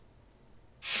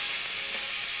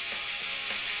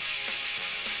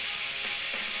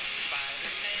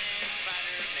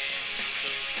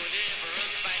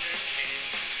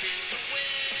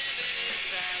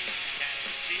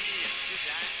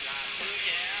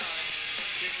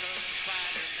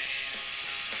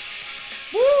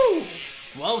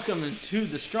Welcome to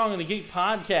the Strong and the Geek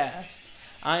podcast.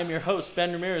 I am your host,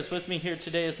 Ben Ramirez. With me here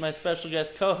today is my special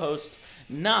guest co-host,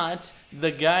 not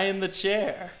the guy in the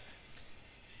chair.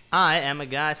 I am a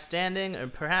guy standing or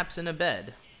perhaps in a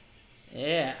bed.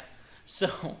 Yeah.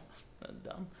 So,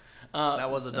 dumb. That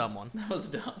was a dumb one. That was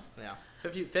dumb. Yeah.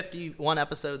 51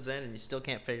 episodes in and you still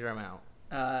can't figure them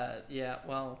out. Yeah,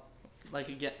 well, like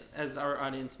again, as our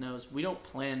audience knows, we don't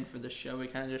plan for the show. We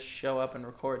kind of just show up and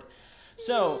record.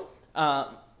 So,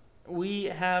 we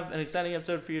have an exciting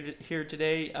episode for you here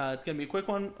today. It's going to be a quick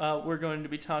one. We're going to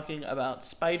be talking about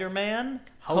Spider-Man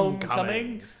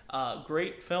Homecoming.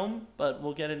 Great film, but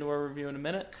we'll get into our review in a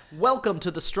minute. Welcome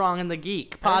to the Strong and the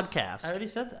Geek podcast. I already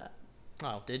said that.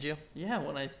 Oh, did you? Yeah,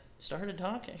 when I started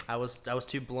talking. I was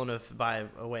too blown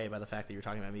away by the fact that you were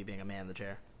talking about me being a man in the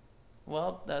chair.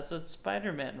 Well, that's a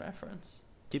Spider-Man reference.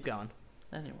 Keep going.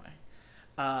 Anyway.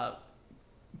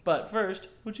 But first,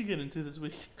 what'd you get into this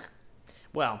week?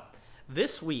 Well,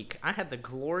 this week I had the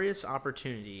glorious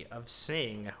opportunity of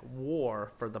seeing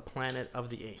War for the Planet of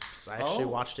the Apes. I actually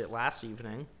watched it last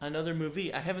evening. Another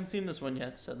movie. I haven't seen this one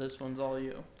yet, so this one's all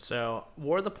you. So,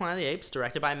 War of the Planet of the Apes,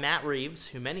 directed by Matt Reeves,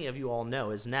 who many of you all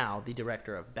know is now the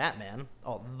director of Batman.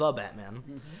 Oh, The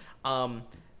Batman. Mm-hmm.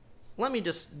 Let me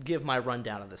just give my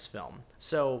rundown of this film.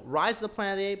 So, Rise of the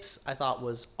Planet of the Apes, I thought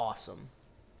was awesome.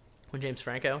 With James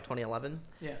Franco, 2011.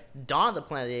 Yeah. Dawn of the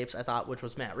Planet of the Apes, I thought, which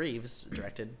was Matt Reeves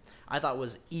directed, I thought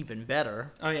was even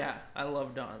better. Oh, yeah. I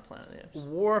love Dawn of the Planet of the Apes.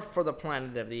 War for the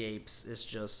Planet of the Apes is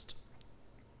just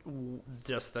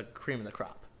the cream of the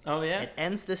crop. Oh, yeah? It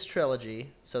ends this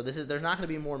trilogy, so there's not going to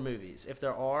be more movies. If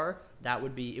there are,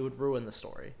 it would ruin the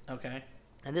story. Okay.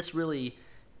 And this really,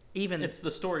 it's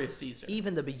the story of Caesar.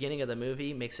 Even the beginning of the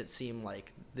movie makes it seem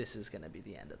like this is going to be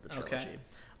the end of the trilogy.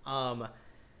 Okay.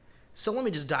 So let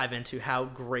me just dive into how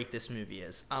great this movie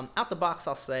is. Out the box,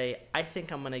 I'll say I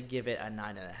think I'm going to give it a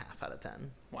 9.5 out of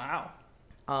 10. Wow.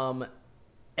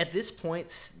 At this point,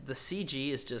 the CG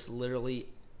is just literally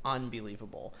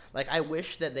unbelievable. Like, I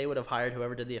wish that they would have hired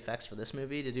whoever did the effects for this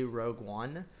movie to do Rogue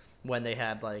One when they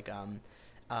had, like,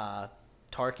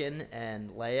 Tarkin and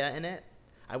Leia in it.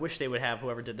 I wish they would have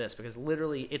whoever did this, because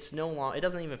literally it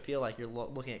doesn't even feel like you're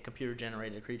looking at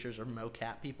computer-generated creatures or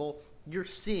mocap people. You're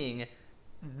seeing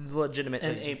legitimately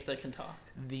an ape that can talk.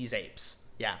 These apes.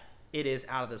 Yeah. It is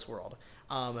out of this world.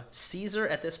 Caesar,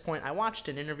 at this point, I watched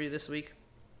an interview this week.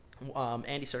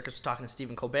 Andy Serkis was talking to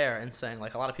Stephen Colbert and saying,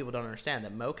 like, a lot of people don't understand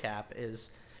that mocap is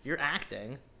you're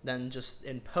acting, then just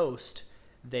in post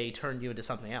they turn you into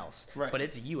something else. Right. But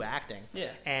it's you acting. Yeah.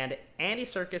 And Andy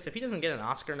Serkis, if he doesn't get an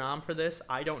Oscar nom for this,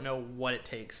 I don't know what it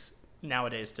takes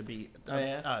nowadays to be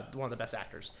one of the best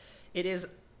actors. It is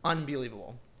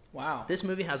unbelievable. Wow. This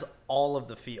movie has all of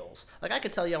the feels. Like, I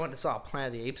could tell you I went and saw a Planet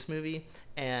of the Apes movie,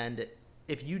 and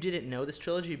if you didn't know this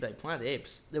trilogy, you'd be like, Planet of the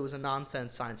Apes, it was a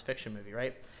nonsense science fiction movie,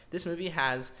 right? This movie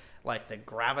has, like, the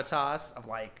gravitas of,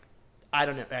 like, I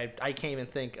don't know, I can't even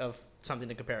think of something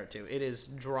to compare it to. It is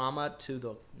drama to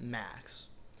the max.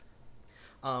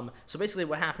 So basically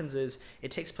what happens is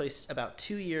it takes place about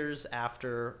 2 years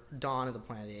after Dawn of the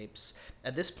Planet of the Apes.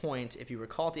 At this point, if you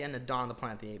recall at the end of Dawn of the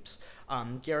Planet of the Apes,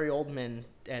 Gary Oldman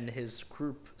and his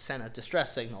group sent a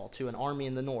distress signal to an army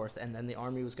in the north, and then the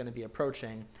army was going to be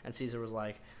approaching, and Caesar was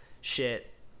like, shit,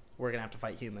 we're going to have to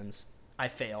fight humans. I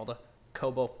failed.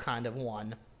 Kobo kind of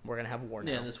won. We're going to have war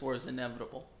now. Yeah, this war is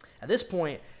inevitable. At this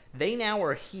point, they now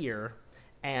are here,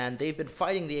 and they've been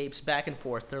fighting the apes back and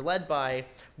forth. They're led by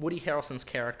Woody Harrelson's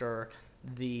character,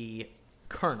 the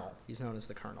Colonel. He's known as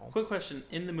the Colonel. Quick question.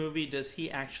 In the movie, does he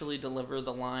actually deliver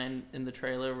the line in the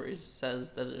trailer where he says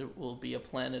that it will be a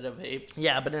planet of apes?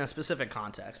 Yeah, but in a specific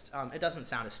context. It doesn't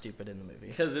sound as stupid in the movie.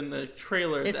 Because in the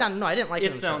trailer... I didn't like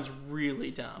it. It sounds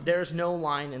really dumb. There's no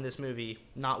line in this movie.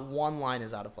 Not one line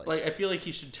is out of place. Like, I feel like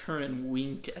he should turn and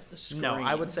wink at the screen. No,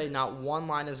 I would say not one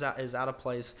line is out of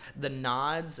place. The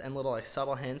nods and little, like,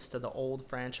 subtle hints to the old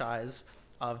franchise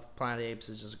of Planet of the Apes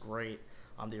is just great.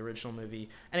 The original movie.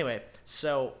 Anyway,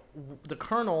 so the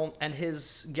Colonel and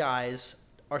his guys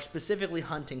are specifically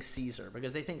hunting Caesar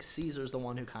because they think Caesar's the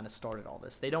one who kind of started all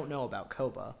this. They don't know about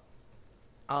Koba.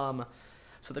 So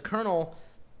the Colonel,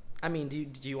 I mean,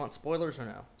 do you want spoilers or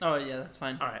no? Oh, yeah, that's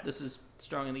fine. All right. This is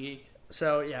Strong in the Geek.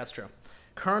 So, yeah, that's true.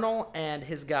 Colonel and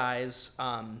his guys...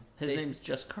 his name's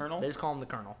just Colonel? They just call him the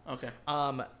Colonel. Okay.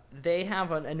 They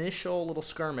have an initial little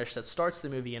skirmish that starts the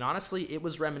movie, and honestly, it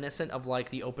was reminiscent of, like,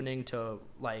 the opening to,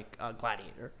 like,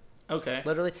 Gladiator. Okay.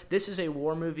 Literally, this is a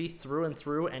war movie through and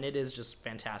through, and it is just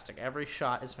fantastic. Every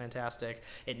shot is fantastic.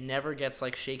 It never gets,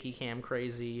 like, shaky cam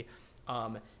crazy.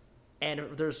 And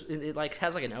it like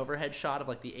has like an overhead shot of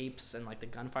like the apes and like the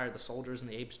gunfire, the soldiers and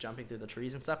the apes jumping through the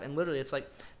trees and stuff. And literally, it's like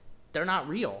they're not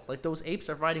real. Like, those apes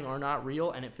they're fighting are not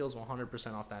real, and it feels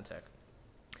 100% authentic.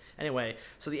 Anyway,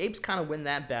 so the apes kind of win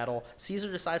that battle.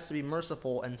 Caesar decides to be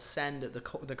merciful and send the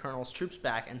colonel's troops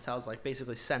back and tells, like,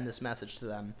 basically send this message to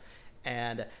them.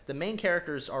 And the main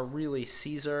characters are really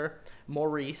Caesar,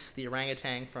 Maurice, the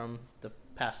orangutan from the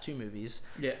past 2 movies,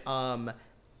 and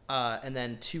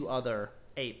then 2 other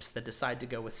apes that decide to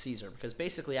go with Caesar. Because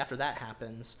basically after that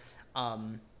happens,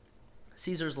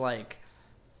 Caesar's, like,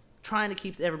 trying to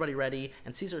keep everybody ready,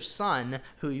 and Caesar's son,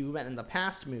 who you met in the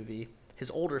past movie, his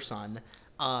older son,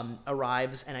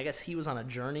 arrives, and I guess he was on a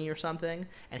journey or something,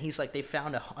 and he's like, they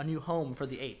found a new home for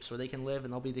the apes where they can live,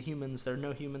 and they'll be the humans. There are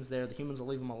no humans there. The humans will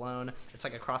leave them alone. It's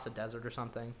like across a desert or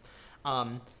something.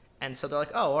 And so they're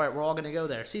like, oh, all right, we're all going to go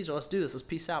there. Caesar, let's do this. Let's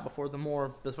peace out before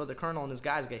the colonel and his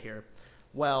guys get here.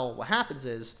 Well, what happens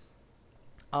is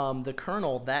the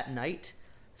colonel that night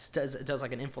does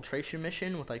like an infiltration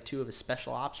mission with like 2 of his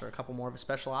special ops or a couple more of his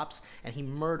special ops, and he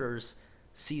murders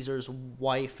Caesar's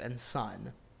wife and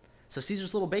son. So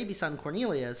Caesar's little baby son,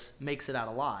 Cornelius, makes it out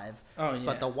alive. Oh, yeah.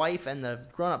 But the wife and the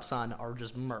grown-up son are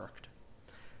just murked.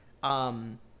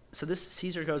 So this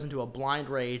Caesar goes into a blind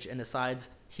rage and decides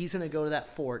he's going to go to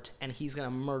that fort and he's going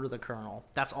to murder the colonel.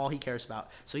 That's all he cares about.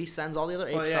 So he sends all the other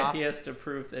apes off. He has to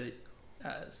prove that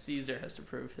Caesar has to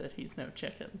prove that he's no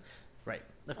chicken. Right,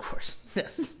 of course.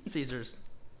 Yes, Caesar's.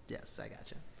 Yes, I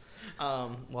gotcha.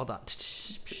 Well done.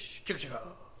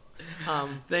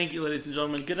 Thank you, ladies and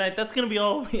gentlemen. Good night. That's going to be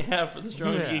all we have for the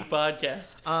Strong Geek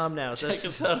podcast. No. So check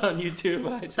us out on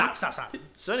YouTube. Stop.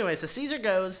 So anyway, so Caesar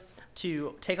goes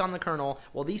to take on the colonel.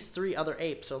 Well, these 3 other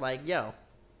apes are like, yo,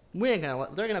 they're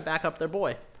going to back up their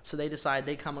boy. So they decide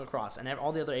they come across, and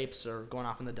all the other apes are going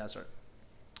off in the desert.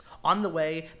 On the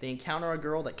way, they encounter a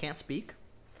girl that can't speak.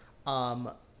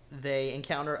 They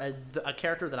encounter a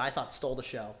character that I thought stole the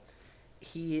show.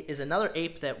 He is another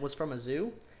ape that was from a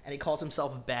zoo, and he calls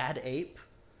himself Bad Ape,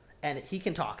 and he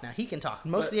can talk. Now, he can talk.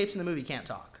 Most of the apes in the movie can't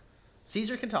talk.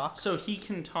 Caesar can talk. So he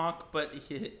can talk, but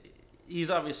he's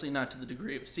obviously not to the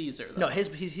degree of Caesar, though. No,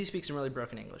 he speaks in really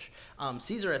broken English.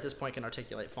 Caesar at this point can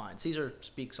articulate fine. Caesar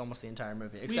speaks almost the entire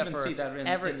movie. Except we even see that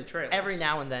in the trailers. Every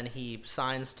now and then he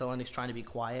signs to when he's trying to be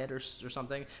quiet or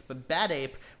something. But Bad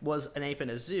Ape was an ape in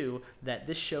a zoo that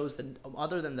this shows that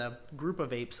other than the group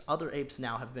of apes, other apes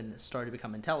now have been started to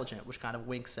become intelligent, which kind of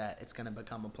winks at it's going to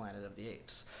become a planet of the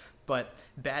apes. But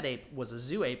Bad Ape was a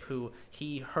zoo ape who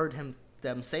he heard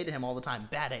them say to him all the time,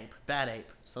 Bad Ape, Bad Ape.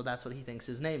 So that's what he thinks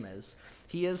his name is.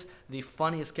 He is the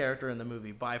funniest character in the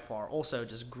movie by far. Also,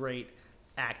 just great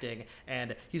acting,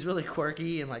 and he's really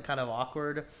quirky and like kind of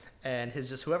awkward. And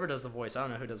whoever does the voice, I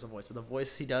don't know who does the voice, but the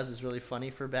voice he does is really funny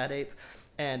for Bad Ape.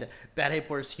 And Bad Ape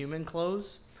wears human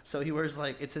clothes, so he wears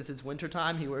since it's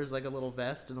wintertime, he wears like a little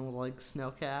vest and a little like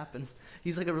snow cap, and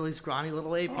he's like a really scrawny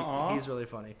little ape. He's really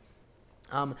funny.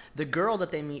 The girl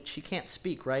that they meet, she can't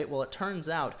speak, right? Well, it turns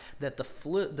out that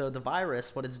the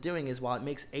virus, what it's doing is while it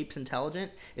makes apes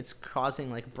intelligent, it's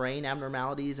causing like brain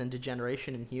abnormalities and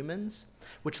degeneration in humans,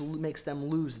 which makes them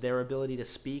lose their ability to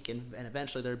speak and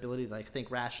eventually their ability to like think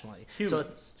rationally.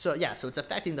 Humans. So it's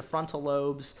affecting the frontal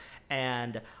lobes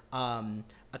and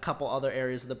a couple other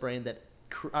areas of the brain that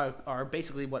are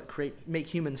basically what make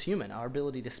humans human, our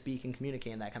ability to speak and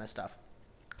communicate and that kind of stuff.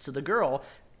 So the girl,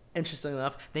 interestingly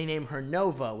enough, they name her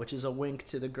Nova, which is a wink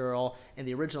to the girl in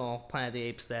the original Planet of the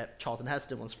Apes that Charlton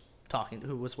Heston was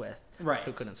who was with, right?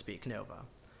 Who couldn't speak, Nova.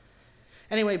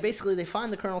 Anyway, basically they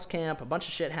find the colonel's camp. A bunch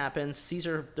of shit happens.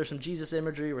 There's some Jesus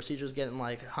imagery where Caesar's getting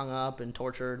like hung up and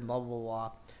tortured, and blah blah blah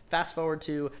blah. Fast forward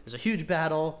to there's a huge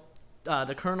battle.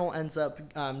 The colonel ends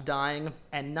up dying,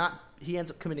 and he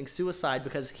ends up committing suicide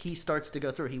because he starts to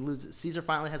go through. He loses. Caesar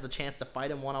finally has a chance to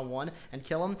fight him one-on-one and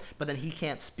kill him, but then he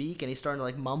can't speak, and he's starting to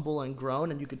like mumble and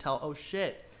groan, and you could tell, oh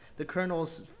shit, the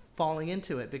colonel's falling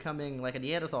into it, becoming like a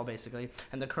Neanderthal basically,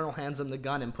 and the colonel hands him the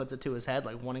gun and puts it to his head,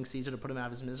 like wanting Caesar to put him out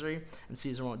of his misery, and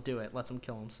Caesar won't do it, lets him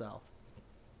kill himself.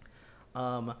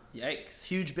 Yikes.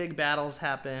 Huge big battles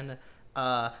happen.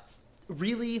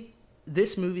 Really,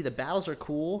 this movie, the battles are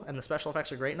cool and the special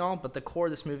effects are great and all, but the core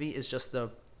of this movie is just the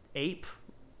ape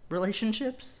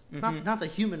relationships, not the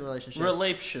human relationships.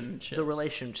 The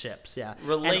relationships, yeah.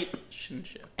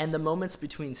 Relationships. And the moments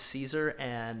between Caesar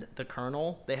and the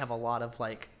colonel, they have a lot of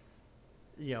a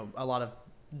lot of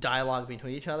dialogue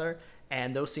between each other,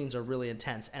 and those scenes are really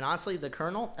intense. And honestly, the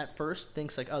colonel at first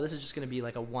thinks like, oh, this is just going to be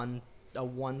like a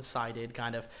one-sided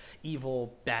kind of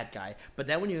evil bad guy. But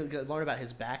then when you learn about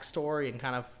his backstory and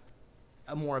kind of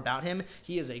more about him,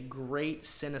 he is a great,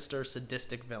 sinister,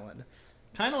 sadistic villain.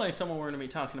 Kind of like someone we're going to be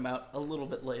talking about a little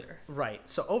bit later. Right.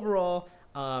 So overall,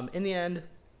 in the end,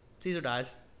 Caesar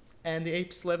dies, and the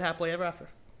apes live happily ever after.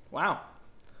 Wow.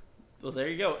 Well, there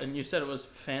you go. And you said it was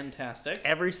fantastic.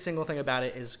 Every single thing about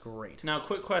it is great. Now,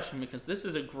 quick question, because this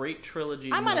is a great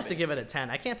trilogy. I might have to give it a 10.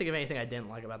 I can't think of anything I didn't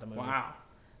like about the movie. Wow.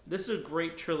 This is a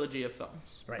great trilogy of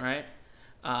films, right?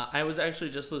 I was actually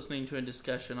just listening to a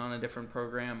discussion on a different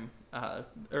program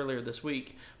earlier this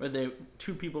week where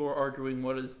two people were arguing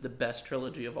what is the best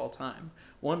trilogy of all time.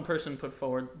 One person put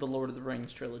forward the Lord of the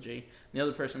Rings trilogy. And the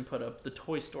other person put up the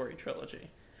Toy Story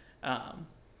trilogy.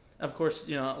 Of course,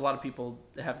 a lot of people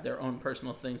have their own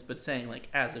personal things, but saying like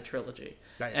as a trilogy.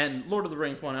 Right. And Lord of the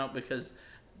Rings won out because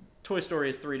Toy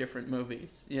Story is 3 different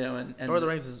movies, and Lord of the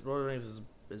Rings is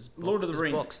Lord of the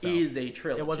Rings books, is a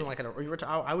trilogy. It wasn't like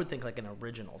I would think like an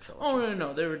original trilogy. Oh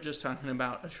no, they were just talking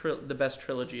about the best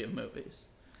trilogy of movies.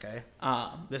 Okay.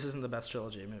 This isn't the best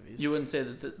trilogy of movies. You wouldn't say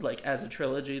that like as a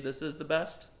trilogy this is the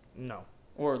best? No.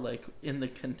 Or like in the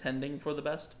contending for the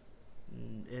best?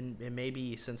 It may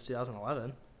be since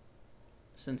 2011.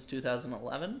 Since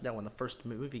 2011? Yeah, when the first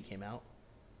movie came out.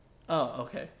 Oh,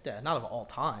 okay. Yeah, not of all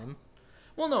time.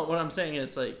 Well, no, what I'm saying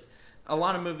is like a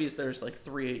lot of movies, there's like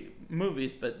 3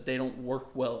 movies, but they don't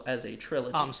work well as a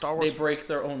trilogy. Star Wars. They break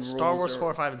their own rules. Star Wars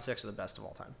 4, 5, and 6 are the best of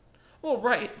all time. Well,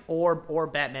 right. Or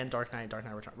Batman, Dark Knight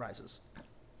Rises.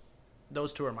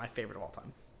 Those 2 are my favorite of all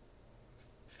time.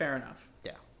 Fair enough.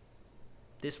 Yeah.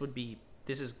 This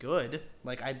is good.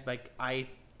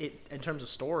 In terms of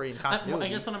story and continuity. I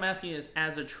guess what I'm asking is,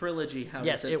 as a trilogy, how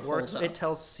yes, does it works. hold up? It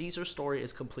tells Caesar's story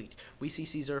is complete. We see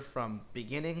Caesar from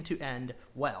beginning to end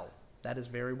well. That is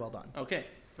very well done. Okay.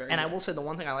 Very and good. I will say the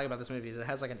one thing I like about this movie is it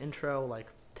has like an intro like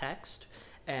text,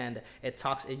 and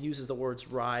it uses the words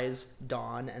rise,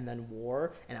 dawn, and then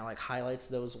war, and it like highlights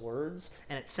those words,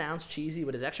 and it sounds cheesy,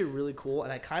 but it's actually really cool,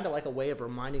 and I kind of like a way of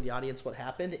reminding the audience what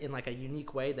happened in like a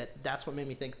unique way. That's what made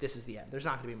me think this is the end. There's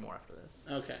not going to be more after this.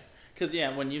 Okay. Because,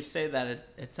 when you say that,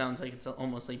 it sounds like it's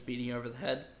almost like beating you over the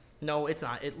head. No, it's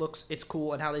not. It's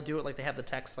cool, and how they do it, like they have the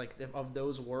text like of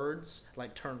those words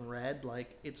like turn red,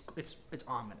 like it's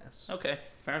ominous. Okay,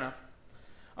 fair enough.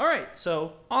 All right,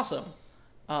 so awesome.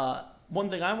 One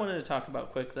thing I wanted to talk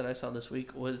about quick that I saw this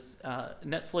week was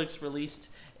Netflix released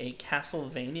a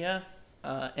Castlevania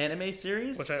anime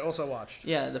series, which I also watched.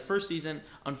 Yeah, the first season.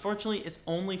 Unfortunately, it's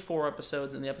only 4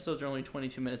 episodes, and the episodes are only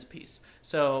 22 minutes apiece.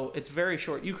 So it's very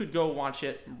short. You could go watch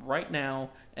it right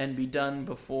now and be done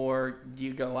before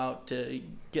you go out to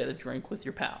get a drink with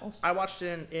your pals. I watched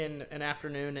it in an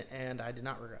afternoon, and I did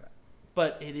not regret it.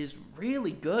 But it is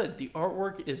really good. The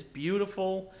artwork is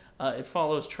beautiful. It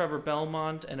follows Trevor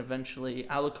Belmont and eventually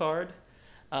Alucard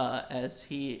as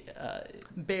he...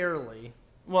 barely.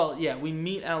 Well, yeah, we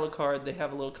meet Alucard. They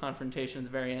have a little confrontation at the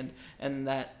very end, and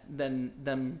then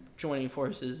them joining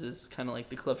forces is kind of like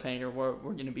the cliffhanger where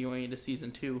we're going to be going into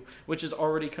season 2, which is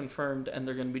already confirmed, and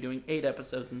they're going to be doing 8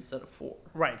 episodes instead of 4.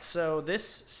 Right. So this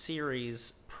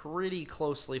series pretty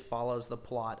closely follows the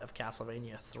plot of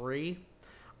Castlevania 3,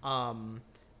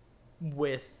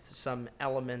 with some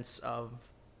elements of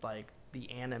like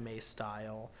the anime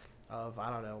style of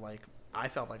I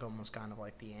felt like almost kind of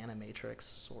like the Animatrix,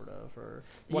 sort of, or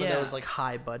one of those like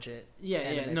high budget.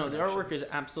 Yeah. No, the artwork is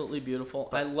absolutely beautiful.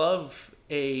 I love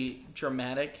a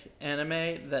dramatic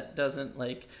anime that doesn't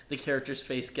like the character's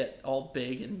face get all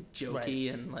big and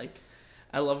jokey, and like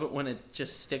I love it when it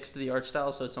just sticks to the art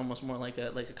style, so it's almost more like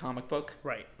a comic book.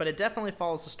 Right, but it definitely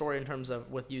follows the story in terms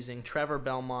of with using Trevor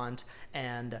Belmont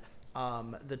and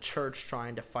the church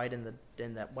trying to fight in that. I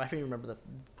don't even remember the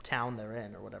town they're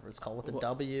in or whatever it's called with the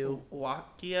W.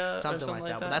 Wakia, something like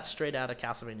that. But that's straight out of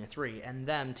Castlevania 3, and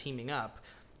them teaming up.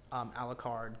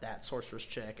 Alucard, that sorceress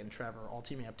chick, and Trevor all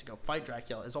teaming up to go fight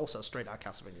Dracula is also straight out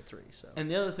Castlevania 3. So. And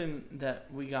the other thing that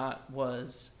we got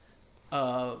was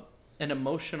an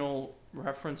emotional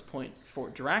reference point for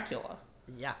Dracula.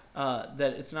 Yeah.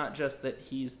 That it's not just that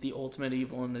he's the ultimate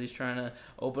evil and that he's trying to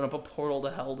open up a portal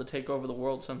to hell to take over the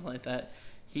world, something like that.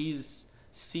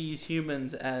 Sees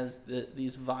humans as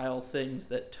these vile things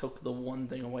that took the one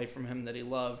thing away from him that he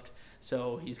loved,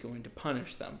 so he's going to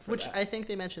punish them for Which that. I think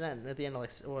they mentioned that at the end of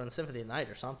in Symphony of the Night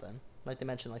or something. Like they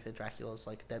mentioned that Dracula's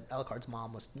that Alucard's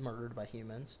mom was murdered by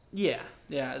humans. Yeah,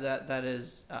 that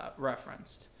is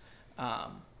referenced.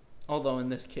 Although in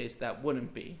this case that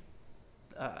wouldn't be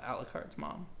Alucard's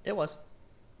mom. It was.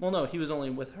 Well, no, he was only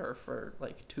with her for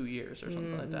 2 years or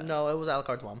something like that. No, it was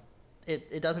Alucard's mom.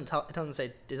 It doesn't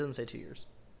say 2 years.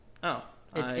 Oh,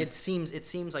 it seems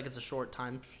like it's a short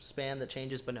time span that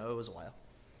changes, but no, it was a while.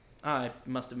 I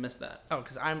must have missed that. Oh,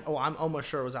 because I'm almost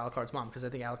sure it was Alucard's mom, because I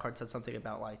think Alucard said something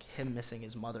about him missing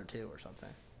his mother too or something.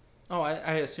 Oh,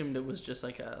 I assumed it was just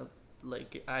like a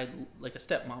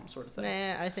stepmom sort of thing.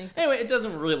 Nah, I think. Anyway, it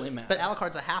doesn't really matter. But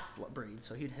Alucard's a half breed,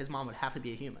 so his mom would have to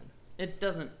be a human. It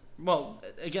doesn't Well,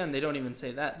 again, they don't even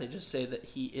say that. They just say that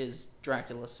he is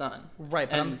Dracula's son. Right,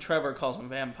 but and Trevor calls him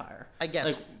vampire. I guess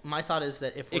Like, my thought is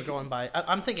that if we're going by...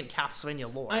 I'm thinking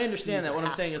Castlevania lore. I understand that. What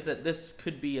I'm saying is that this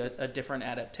could be a different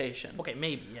adaptation. Okay,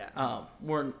 maybe, yeah.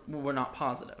 We're not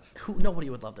positive. Nobody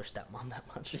would love their stepmom that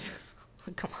much.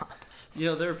 Come on. You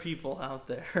know, there are people out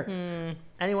there.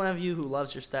 Any one of you who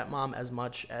loves your stepmom as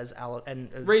much as Alec...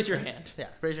 raise your hand. Yeah,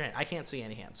 raise your hand. I can't see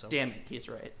any hands, so... Damn it, he's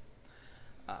right.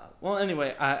 Well,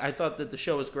 anyway, I thought that the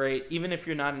show was great. Even if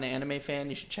you're not an anime fan,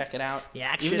 you should check it out. The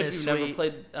action Even if is you've sweet. never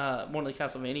played one of the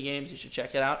Castlevania games, you should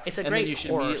check it out. It's a and great then you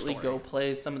should horror immediately story. go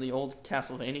play some of the old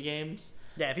Castlevania games.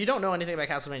 Yeah, if you don't know anything about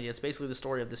Castlevania, it's basically the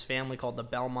story of this family called the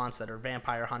Belmonts that are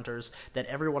vampire hunters, that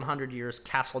every 100 years,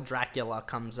 Castle Dracula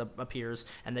appears,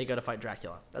 and they go to fight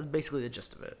Dracula. That's basically the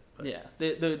gist of it. But. Yeah,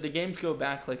 the games go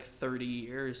back like 30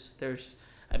 years. There's,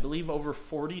 I believe, over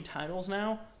 40 titles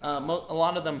now. A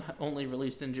lot of them only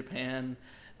released in Japan,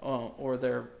 or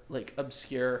they're like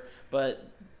obscure.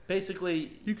 But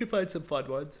basically, You can find some fun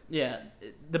ones. yeah,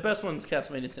 the best one's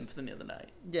Castlevania Symphony of the Night.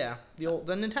 Yeah, the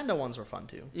Nintendo ones were fun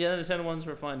too. Yeah, the Nintendo ones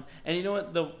were fun. And you know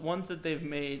what? The ones that they've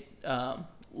made,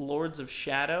 Lords of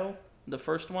Shadow, the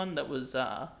first one that was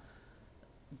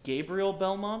Gabriel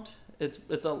Belmont.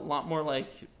 It's a lot more like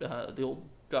the old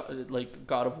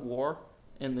God of War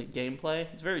in the gameplay.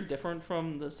 It's very different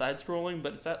from the side-scrolling,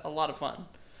 but it's a lot of fun.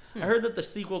 I heard that the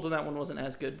sequel to that one wasn't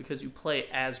as good because you play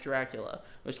as Dracula,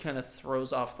 which kind of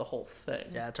throws off the whole thing.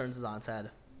 Yeah, it turns it on its head.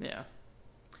 Yeah.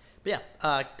 But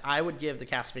yeah, I would give the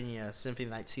Castlevania Symphony of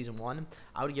the Night Season 1,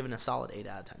 I would give it a solid 8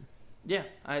 out of 10. Yeah,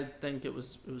 I think it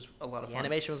was a lot of fun. The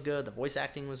animation was good, the voice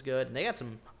acting was good, and they got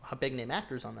some big-name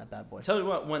actors on that bad boy. Tell you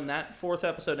what, when that 4th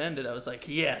episode ended, I was like,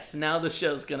 yes, now the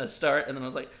show's going to start. And then I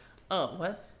was like, oh,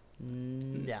 what?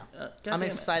 Yeah. God I'm damn it.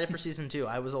 excited for Season 2.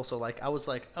 I was like,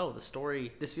 oh, the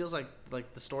story, this feels like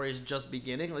the story is just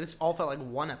beginning. Like, this all felt like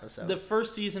one episode. The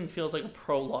first season feels like a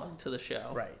prologue to the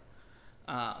show. Right.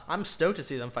 I'm stoked to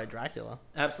see them fight Dracula.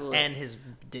 Absolutely. And his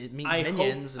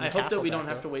minions. I hope that we don't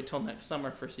have to wait till next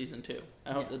summer for Season 2.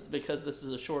 I hope that because this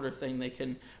is a shorter thing, they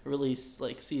can release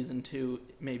like Season 2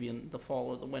 maybe in the fall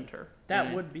or the winter.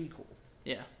 That would be cool.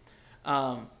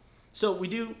 Yeah. So we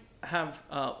do have,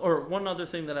 or one other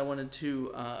thing that I wanted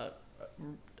to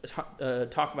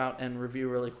talk about and review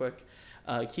really quick,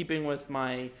 keeping with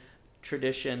my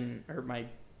tradition, or my,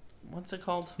 what's it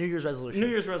called? New Year's resolution. New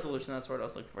Year's resolution, that's what I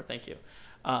was looking for, thank you.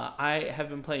 I have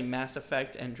been playing Mass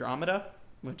Effect Andromeda,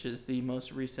 which is the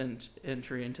most recent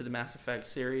entry into the Mass Effect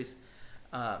series.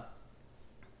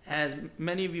 As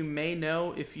many of you may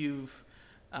know, if you've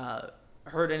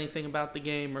heard anything about the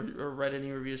game or read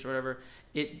any reviews or whatever,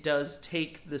 it does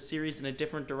take the series in a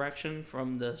different direction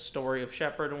from the story of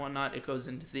Shepard and whatnot. It goes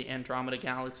into the Andromeda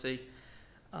Galaxy.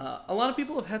 A lot of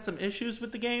people have had some issues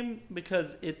with the game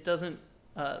because it doesn't...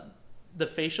 the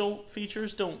facial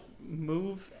features don't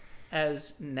move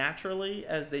as naturally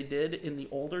as they did in the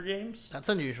older games. That's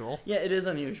unusual. Yeah, it is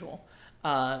unusual.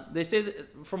 They say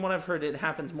that, from what I've heard, it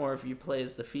happens more if you play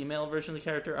as the female version of the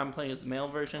character. I'm playing as the male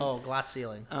version. Oh, glass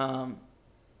ceiling.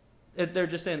 They're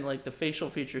just saying like the facial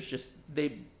features just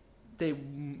they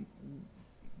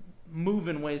move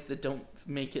in ways that don't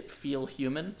make it feel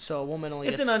human. So a woman only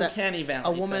it's gets an uncanny valley.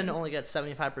 A woman thing. only gets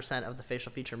 75% of the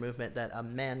facial feature movement that a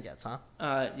man gets, huh?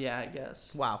 Yeah, I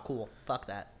guess. Wow, cool. Fuck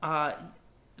that.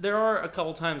 There are a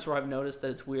couple times where I've noticed that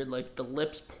it's weird. Like the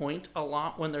lips point a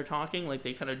lot when they're talking, like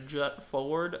they kind of jut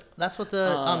forward. That's what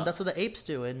the apes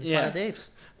do in Planet of the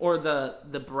Apes. Or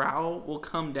the brow will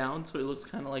come down, so he looks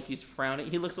kind of like he's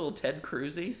frowning. He looks a little Ted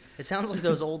Cruz-y. It sounds like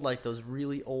those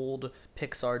really old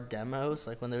Pixar demos,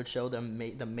 like when they would show them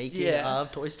the making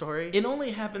of Toy Story. It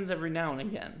only happens every now and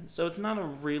again, so it's not a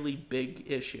really big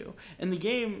issue. In the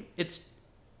game,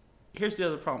 here's the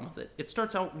other problem with it. It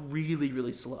starts out really,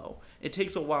 really slow. It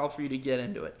takes a while for you to get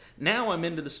into it. Now I'm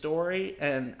into the story,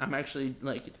 and I'm actually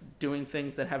like doing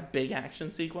things that have big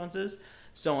action sequences,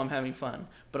 so I'm having fun.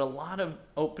 But a lot of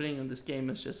opening of this game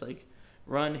is just like,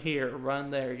 run here, run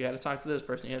there. You got to talk to this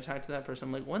person. You got to talk to that person.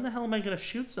 I'm like, when the hell am I going to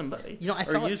shoot somebody?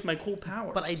 Or use my cool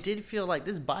powers? But I did feel like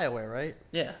this is BioWare, right?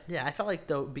 Yeah. Yeah, I felt like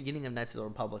the beginning of Knights of the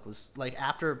Republic was like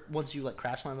once you like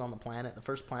crash landed on the planet, the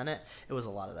first planet, it was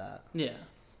a lot of that. Yeah.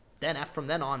 Then from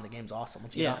then on, the game's awesome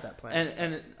once you get off that planet.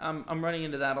 And I'm running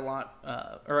into that a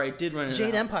lot, or I did run into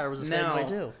Jade that. Empire was the same way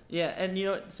too. Yeah, and you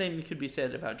know what? Same could be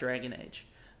said about Dragon Age.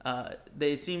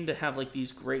 They seem to have like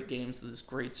these great games with this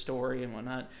great story and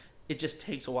whatnot. It just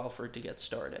takes a while for it to get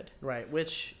started. Right,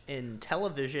 which in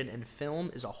television and film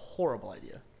is a horrible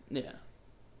idea. Yeah.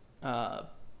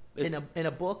 In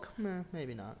a book,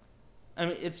 maybe not. I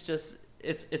mean, it's just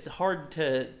it's hard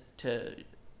to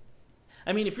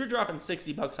I mean, if you're dropping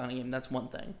 $60 on a game, that's one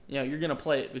thing. You're gonna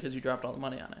play it because you dropped all the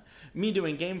money on it. Me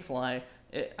doing GameFly,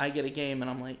 I get a game and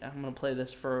I'm like, I'm gonna play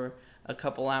this for a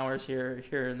couple hours here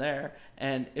and there,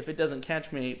 and if it doesn't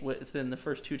catch me within the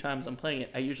first 2 times I'm playing it,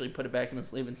 I usually put it back in the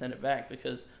sleeve and send it back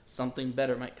because something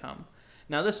better might come.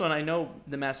 Now this one, I know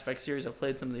the Mass Effect series. I've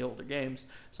played some of the older games,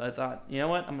 so I thought, you know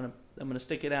what, I'm gonna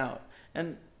stick it out,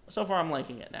 and so far I'm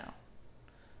liking it now.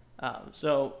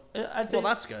 So I'd say, well,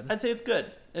 that's good. I'd say it's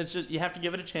good. It's just you have to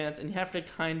give it a chance, and you have to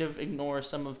kind of ignore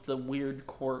some of the weird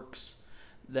quirks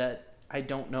that I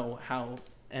don't know how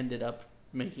ended up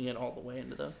making it all the way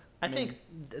into the. I think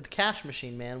the cash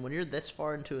machine, man. When you're this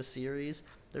far into a series,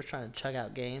 they're trying to chug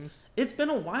out games. It's been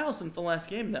a while since the last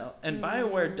game, though, and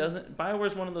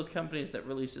BioWare's one of those companies that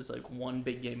releases like one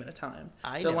big game at a time.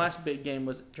 The last big game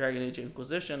was Dragon Age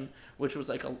Inquisition, which was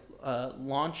like a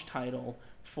launch title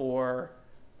for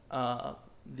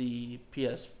the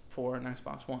PS4 and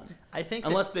Xbox One. I think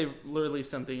unless they've released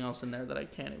something else in there that I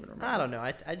can't even remember. I don't know.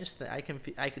 I just I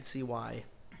could see why.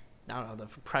 I don't know, the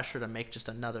pressure to make just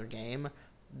another game,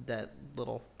 that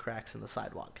little cracks in the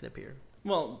sidewalk can appear.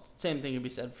 Well, same thing could be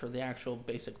said for the actual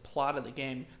basic plot of the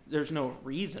game. There's no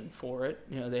reason for it.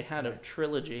 They had a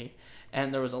trilogy,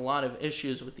 and there was a lot of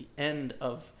issues with the end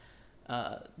of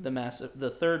the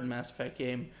third Mass Effect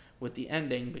game with the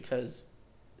ending, because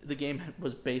the game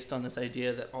was based on this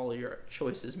idea that all of your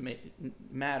choices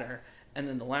matter, and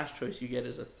then the last choice you get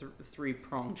is a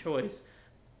three-pronged choice,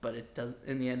 but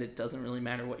in the end it doesn't really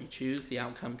matter what you choose. The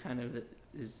outcome kind of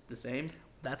is the same.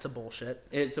 That's a bullshit.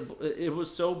 It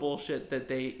was so bullshit that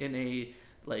they in an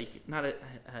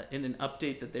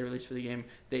update that they released for the game,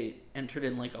 they entered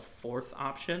in like a fourth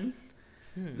option,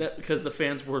 that because the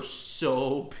fans were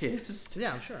so pissed.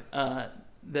 Yeah, I'm sure.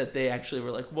 That they actually were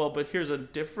like, well, but here's a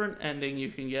different ending you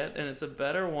can get, and it's a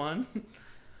better one.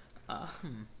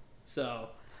 So,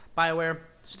 BioWare,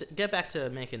 get back to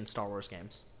making Star Wars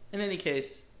games. In any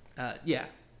case,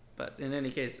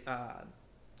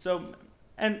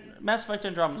 and Mass Effect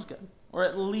Andromeda is good, or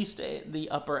at least the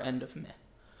upper end of meh.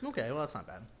 Okay, well, that's not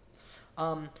bad.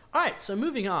 All right, so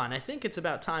moving on, I think it's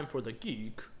about time for the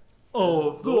Geek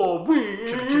of the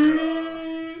Week.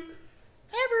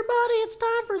 Everybody, it's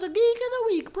time for the Geek of the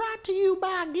Week, brought to you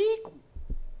by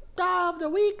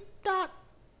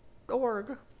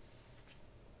geekoftheweek.org.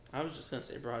 I was just going to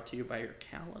say brought to you by your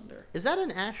calendar. Is that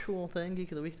an actual thing,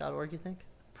 geekoftheweek.org, you think?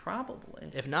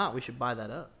 Probably. If not, we should buy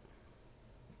that up.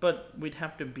 But we'd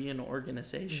have to be an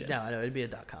organization. No, I know, it'd be a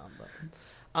 .com. But.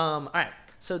 All right,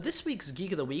 so this week's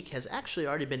Geek of the Week has actually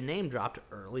already been name dropped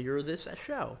earlier this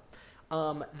show.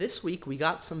 This week, we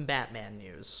got some Batman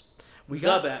news. We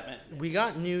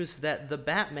got news that the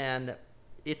Batman,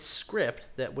 its script,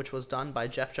 which was done by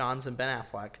Jeff Johns and Ben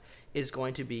Affleck, is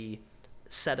going to be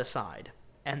set aside.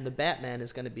 And the Batman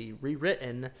is going to be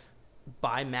rewritten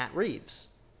by Matt Reeves.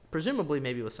 Presumably,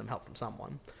 maybe with some help from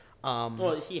someone.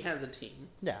 Well, he has a team.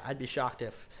 Yeah, I'd be shocked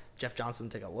if Jeff Johnson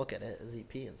took a look at it as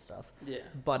EP and stuff. Yeah.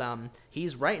 But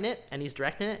he's writing it, and he's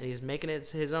directing it, and he's making it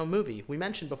his own movie. We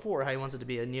mentioned before how he wants it to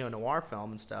be a neo-noir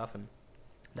film and stuff, and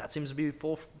that seems to be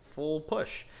full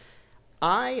push.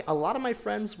 A lot of my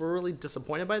friends were really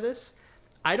disappointed by this.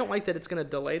 I don't like that it's going to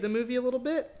delay the movie a little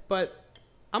bit, but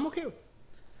I'm okay with it.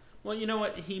 Well, you know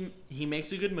what? He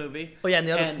makes a good movie. Oh, yeah,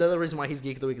 and the other reason why he's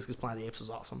Geek of the Week is because Planet of the Apes was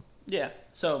awesome. Yeah,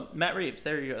 so Matt Reeves,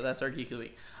 there you go. That's our Geek of the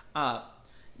Week.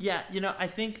 Yeah, I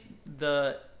think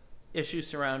the issue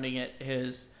surrounding it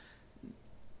is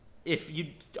if you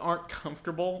aren't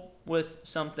comfortable with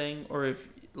something, or if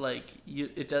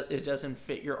it doesn't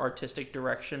fit your artistic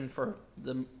direction for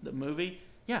the movie,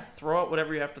 yeah, throw out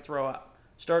whatever you have to throw out.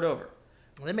 Start over.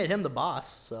 Well, they made him the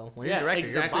boss, so when you're director,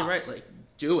 exactly you're boss. Right. Like,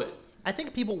 do it. I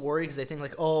think people worry because they think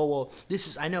like, oh, well,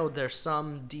 I know there's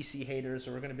some DC haters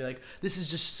who are going to be like, this is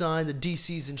just a sign that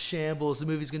DC's in shambles, the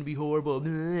movie's going to be horrible,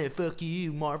 fuck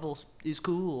you, Marvel is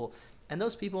cool. And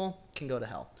those people can go to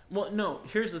hell. Well, no,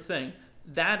 here's the thing.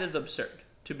 That is absurd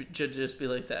to just be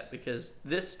like that, because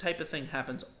this type of thing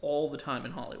happens all the time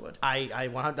in Hollywood.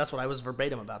 That's what I was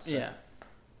verbatim about to say. Yeah.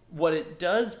 What it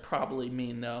does probably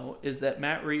mean, though, is that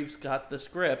Matt Reeves got the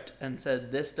script and said,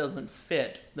 this doesn't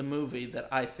fit the movie that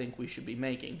I think we should be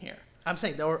making here. I'm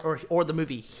saying, or the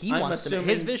movie he wants to make.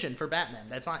 His vision for Batman.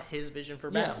 That's not his vision for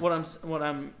Batman.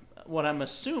 Yeah, what I'm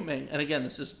assuming, and again,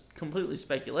 this is completely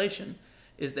speculation,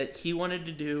 is that he wanted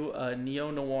to do a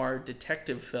neo-noir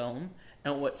detective film,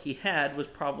 and what he had was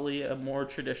probably a more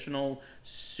traditional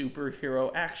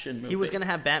superhero action movie. He was going to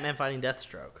have Batman fighting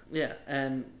Deathstroke. Yeah,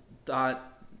 and thought,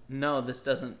 no, this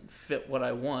doesn't fit what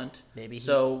I want. Maybe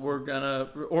we're gonna,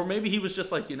 or maybe he was just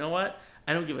like, you know what?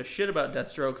 I don't give a shit about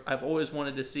Deathstroke. I've always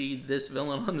wanted to see this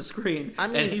villain on the screen, I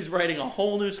mean, and he's writing a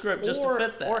whole new script just to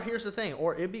fit that. Or here's the thing,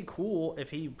 or it'd be cool if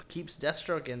he keeps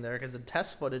Deathstroke in there, because the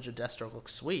test footage of Deathstroke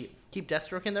looks sweet. Keep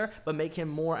Deathstroke in there, but make him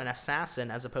more an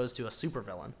assassin as opposed to a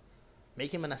supervillain.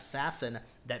 Make him an assassin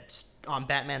that's on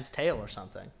Batman's tail or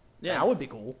something. Yeah, that would be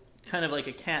cool. Kind of like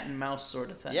a cat and mouse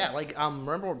sort of thing. Yeah, like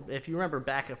if you remember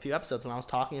back a few episodes when I was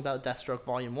talking about Deathstroke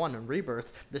Volume 1 and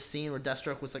Rebirth, the scene where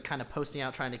Deathstroke was like kind of posting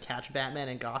out trying to catch Batman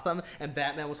in Gotham, and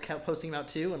Batman was kept posting him out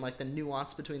too, and like the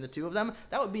nuance between the two of them,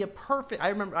 that would be a perfect, I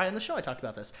remember in the show I talked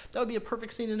about this, that would be a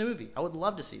perfect scene in a movie. I would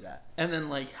love to see that. And then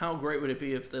like how great would it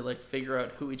be if they like figure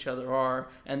out who each other are,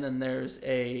 and then there's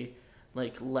a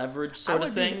like leverage sort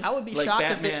of thing. I would be like shocked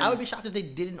Batman... I would be shocked if they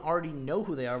didn't already know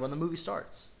who they are when the movie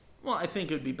starts. Well, I think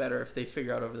it would be better if they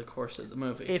figure out over the course of the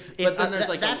movie. But then there's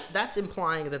that's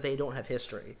implying that they don't have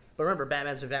history. But remember,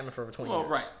 Batman's been Batman for over 20 years.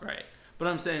 Well, right. But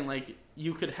I'm saying, like,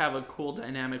 you could have a cool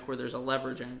dynamic where there's a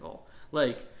leverage angle.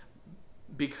 Like,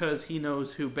 because he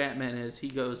knows who Batman is, he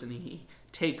goes and he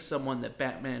takes someone that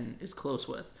Batman is close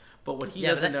with. But what he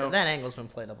doesn't know... That angle's been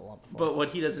played up a lot before. But what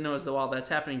he doesn't know is that while that's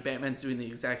happening, Batman's doing the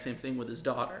exact same thing with his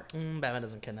daughter. Batman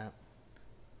doesn't kidnap.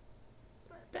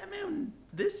 Batman...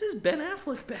 This is Ben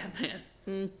Affleck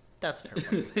Batman. That's fair.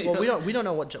 Well, we don't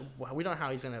know how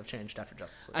he's gonna have changed after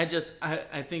Justice League.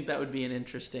 I think that would be an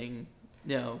interesting,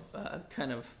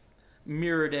 kind of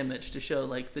mirrored image to show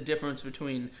like the difference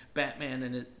between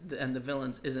Batman and the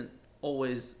villains isn't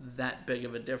always that big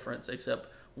of a difference, except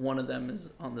one of them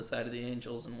is on the side of the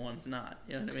angels and one's not.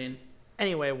 You know what I mean?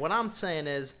 Anyway, what I'm saying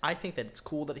is, I think that it's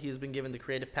cool that he's been given the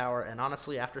creative power, and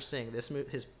honestly, after seeing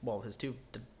his two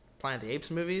Planet of the Apes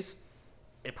movies,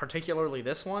 particularly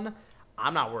this one,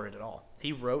 I'm not worried at all.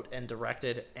 He wrote and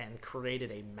directed and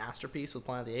created a masterpiece with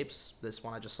Planet of the Apes, this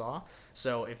one I just saw.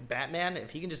 So if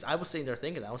he can just, I was sitting there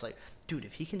thinking that, I was like, dude,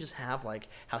 if he can just have like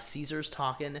how Caesar's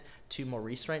talking to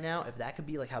Maurice right now, if that could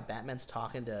be like how Batman's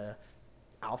talking to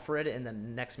Alfred in the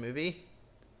next movie,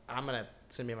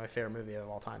 it's going to be my favorite movie of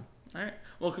all time. All right.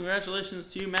 Well, congratulations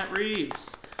to you, Matt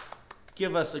Reeves.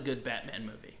 Give us a good Batman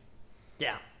movie.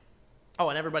 Yeah. Oh,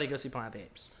 and everybody go see Planet of the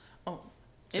Apes. Oh.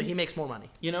 So he makes more money.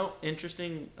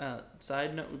 Interesting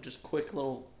side note, just quick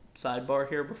little sidebar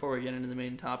here before we get into the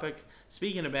main topic.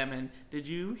 Speaking of Batman, did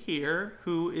you hear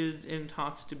who is in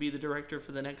talks to be the director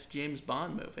for the next James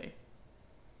Bond movie?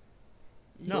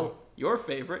 No. Your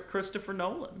favorite, Christopher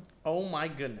Nolan. Oh my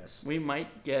goodness. We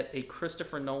might get a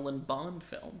Christopher Nolan Bond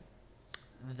film.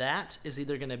 That is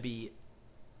either going to be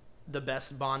the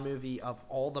best Bond movie of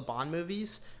all the Bond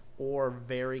movies or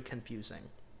very confusing.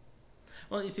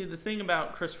 Well, you see, the thing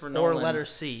about Christopher Nolan... Or letter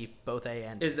C, both A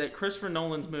and B. ...is that Christopher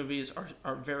Nolan's movies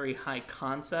are very high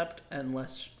concept and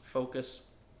less focus.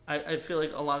 I feel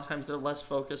like a lot of times they're less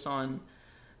focused on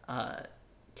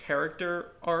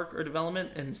character arc or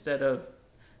development instead of...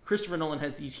 Christopher Nolan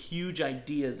has these huge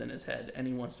ideas in his head and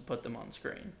he wants to put them on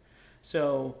screen.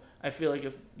 So I feel like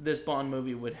if this Bond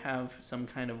movie would have some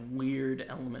kind of weird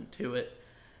element to it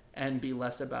and be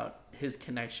less about his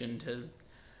connection to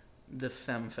the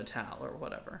femme fatale or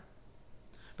whatever.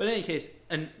 But in any case,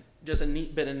 just a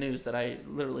neat bit of news that I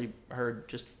literally heard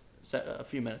just a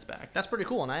few minutes back. That's pretty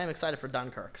cool, and I am excited for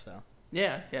Dunkirk, so.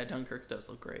 Yeah, Dunkirk does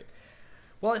look great.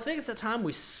 Well, I think it's the time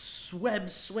we web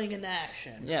swing into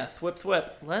action. Yeah, thwip.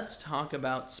 Let's talk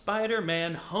about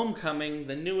Spider-Man Homecoming,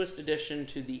 the newest addition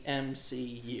to the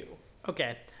MCU.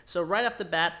 Okay, so right off the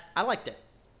bat, I liked it.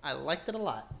 I liked it a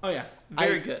lot. Oh, yeah.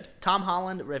 Very good. Tom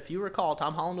Holland, if you recall,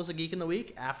 Tom Holland was a Geek in the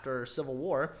Week after Civil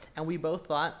War, and we both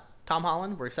thought, Tom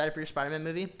Holland, we're excited for your Spider-Man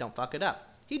movie. Don't fuck it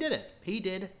up. He did it. He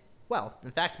did well. In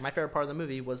fact, my favorite part of the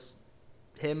movie was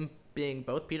him being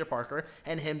both Peter Parker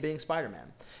and him being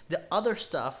Spider-Man. The other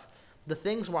stuff, the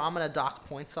things where I'm going to dock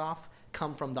points off,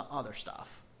 come from the other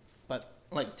stuff. But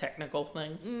like technical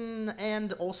things?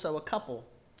 And also a couple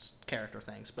character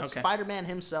things. But okay. Spider-Man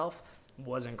himself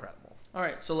was incredible. All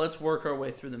right, so let's work our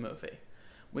way through the movie.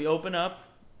 We open up.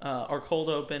 Our cold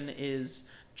open is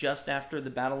just after the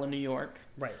Battle of New York.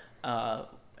 Right.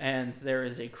 And there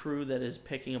is a crew that is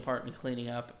picking apart and cleaning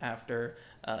up after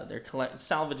they're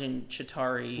salvaging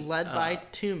Chitauri. Led by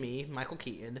Toomey, Michael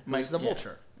Keaton, who's the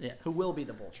Vulture. Yeah. Who will be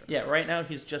the Vulture. Yeah, right now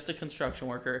he's just a construction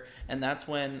worker, and that's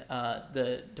when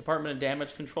the Department of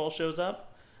Damage Control shows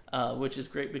up, which is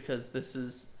great because this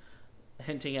is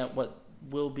hinting at what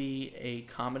will be a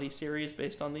comedy series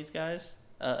based on these guys,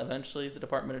 eventually, the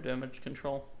Department of Damage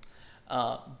Control.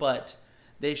 But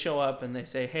they show up and they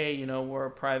say, hey, we're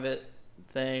a private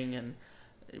thing and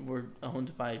we're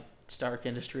owned by Stark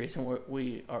Industries and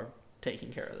we are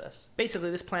taking care of this. Basically,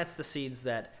 this plants the seeds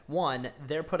that, one,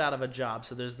 they're put out of a job,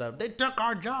 so there's the, they took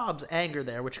our jobs anger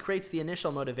there, which creates the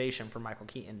initial motivation for Michael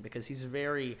Keaton, because he's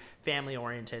very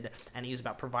family-oriented, and he's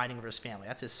about providing for his family.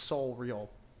 That's his sole real...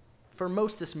 For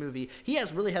most of this movie, he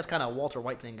really has kind of a Walter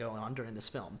White thing going on during this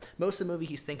film. Most of the movie,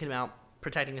 he's thinking about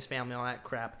protecting his family, all that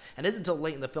crap, and it isn't until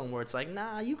late in the film where it's like,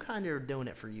 nah, you kind of are doing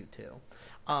it for you, too.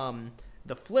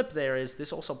 The flip there is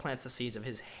this also plants the seeds of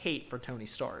his hate for Tony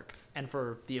Stark and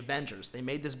for the Avengers. They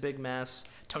made this big mess.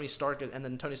 Tony Stark is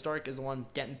the one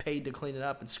getting paid to clean it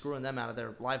up and screwing them out of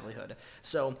their livelihood.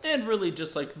 So and really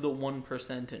just like the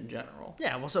 1% in general.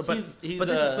 Yeah, well, so this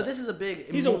is a big.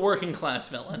 He's a working class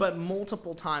villain. But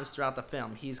multiple times throughout the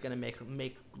film, he's going to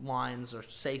make lines or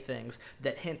say things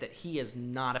that hint that he is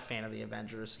not a fan of the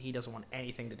Avengers. He doesn't want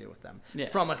anything to do with them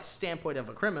from a standpoint of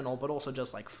a criminal, but also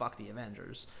just like fuck the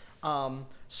Avengers.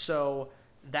 So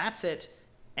that's it,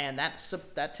 and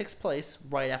that takes place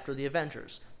right after the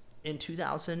Avengers. In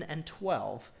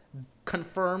 2012,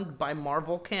 confirmed by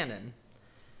Marvel Canon.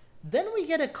 Then we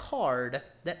get a card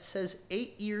that says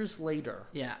 8 years later.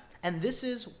 Yeah. And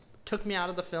this took me out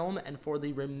of the film, and for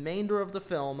the remainder of the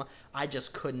film, I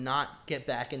just could not get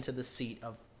back into the seat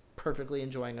of perfectly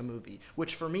enjoying a movie,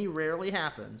 which for me rarely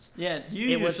happens. Yeah,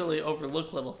 you usually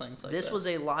overlook little things like this. This was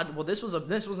a lot. Well, this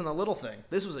wasn't a little thing.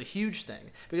 This was a huge thing,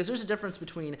 because there's a difference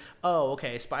between,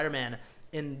 Spider-Man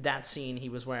in that scene he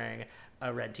was wearing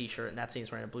a red T-shirt, and that scene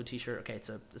he's wearing a blue T-shirt. Okay, it's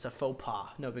a faux pas,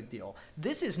 no big deal.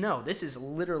 This is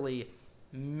literally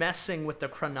messing with the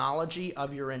chronology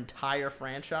of your entire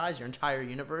franchise, your entire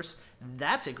universe.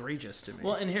 That's egregious to me.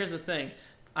 Well, and here's the thing,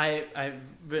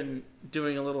 I've been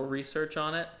doing a little research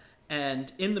on it.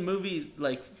 And in the movie,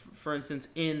 like, for instance,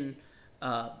 in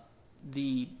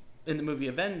the movie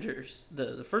Avengers,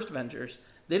 the first Avengers,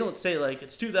 they don't say, like,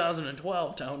 it's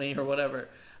 2012, Tony, or whatever.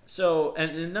 So,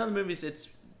 and in none of the movies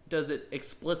does it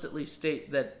explicitly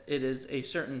state that it is a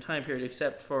certain time period,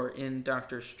 except for in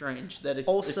Doctor Strange. That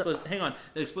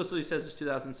explicitly says it's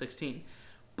 2016.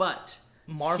 But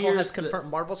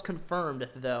Marvel's confirmed,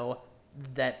 though,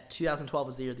 that 2012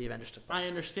 is the year the Avengers took place. I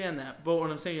understand that, but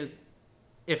what I'm saying is,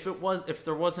 if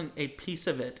there wasn't a piece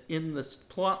of it in this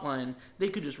plot line, they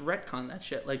could just retcon that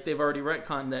shit. Like, they've already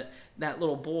retconned that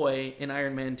little boy in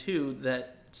Iron Man 2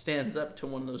 that stands up to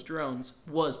one of those drones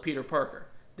was Peter Parker.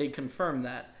 They confirmed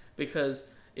that because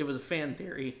it was a fan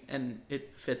theory and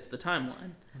it fits the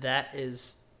timeline. That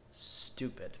is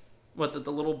stupid. What,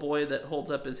 the little boy that holds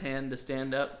up his hand to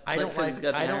stand up? I don't like. He's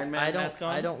got the Iron Man mask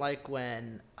on? I don't like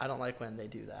when they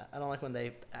do that. I don't like when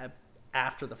they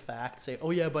after the fact say,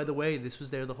 "Oh yeah, by the way, this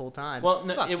was there the whole time." Well,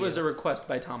 no, it was a request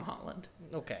by Tom Holland.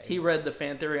 Okay. He read the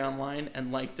fan theory online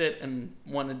and liked it and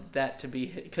wanted that to be,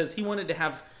 because he wanted to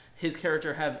have his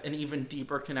character have an even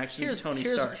deeper connection to Tony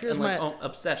Stark and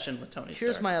obsession with Tony Stark.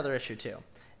 Here's my other issue too.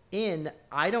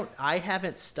 I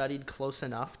haven't studied close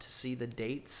enough to see the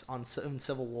dates in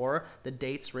Civil War, the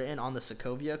dates written on the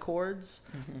Sokovia Accords.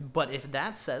 Mm-hmm. But if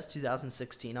that says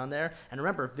 2016 on there, and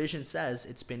remember, Vision says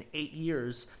it's been 8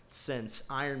 years since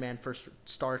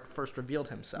Stark first revealed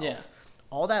himself. Yeah.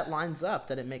 All that lines up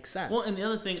that it makes sense. Well, and the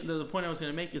other thing, the point I was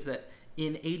going to make is that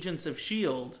in Agents of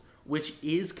S.H.I.E.L.D., which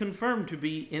is confirmed to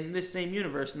be in this same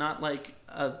universe, not like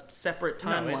a separate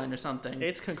timeline or something.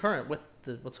 It's concurrent with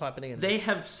what's happening. They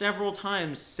have several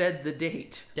times said the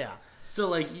date. Yeah. So,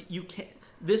 like, you can't...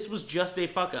 This was just a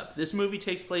fuck-up. This movie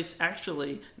takes place,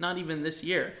 actually, not even this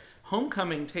year.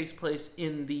 Homecoming takes place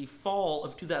in the fall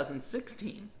of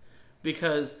 2016,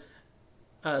 because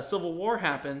Civil War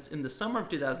happens in the summer of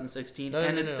 2016,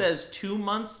 it says 2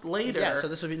 months later... Yeah, so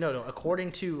this would be... No.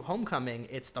 According to Homecoming,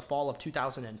 it's the fall of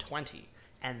 2020.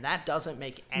 And that doesn't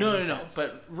make any sense.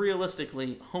 But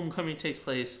realistically, Homecoming takes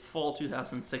place fall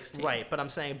 2016. Right, but I'm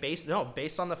saying based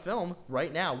on the film,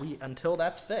 right now, until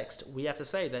that's fixed, we have to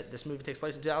say that this movie takes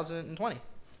place in 2020.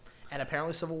 And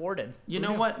apparently Civil War did. You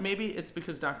know what? Maybe it's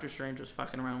because Doctor Strange was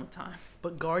fucking around with time.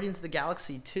 But Guardians of the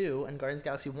Galaxy 2 and Guardians of the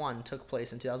Galaxy 1 took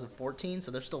place in 2014, so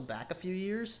they're still back a few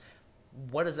years.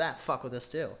 What does that fuck with us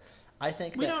do? I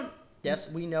think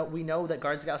Yes, we know that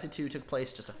Guardians of the Galaxy 2 took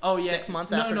place just 6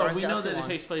 months after Guardians of the Galaxy 1. No, we know that it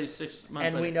takes place 6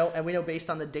 months later. We know based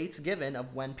on the dates given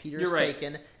of when Peter's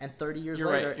taken and 30 years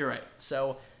later. You're right.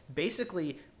 So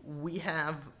basically, we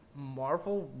have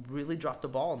Marvel really dropped the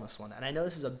ball on this one. And I know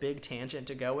this is a big tangent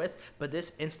to go with, but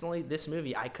this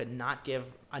movie, I could not give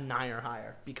a 9 or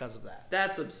higher because of that.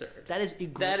 That's absurd.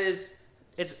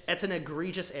 It's an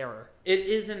egregious error. It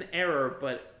is an error,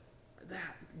 but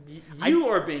You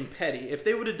are being petty. If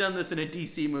they would have done this in a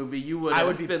DC movie, you would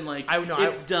have been like,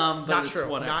 it's dumb, but it's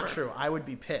whatever. Not true. I would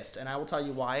be pissed, and I will tell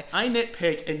you why. I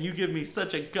nitpick, and you give me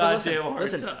such a goddamn hard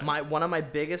time. One of my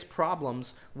biggest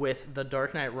problems with The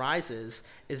Dark Knight Rises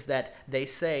is that they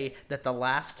say that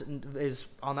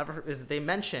they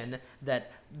mention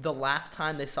that the last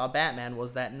time they saw Batman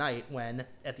was that night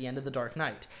at the end of The Dark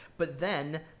Knight. But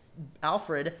then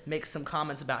Alfred makes some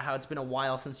comments about how it's been a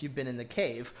while since you've been in the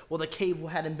cave. Well, the cave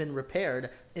hadn't been repaired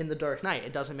in The Dark Knight.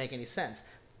 It doesn't make any sense.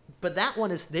 But that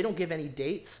one they don't give any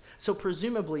dates, so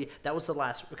presumably that was the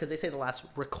last, because they say the last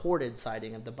recorded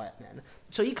sighting of the Batman.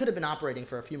 So he could have been operating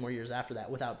for a few more years after that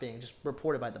without being just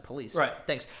reported by the police. Right.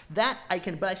 Thanks.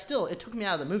 It took me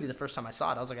out of the movie the first time I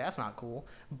saw it. I was like, that's not cool.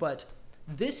 But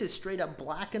this is straight up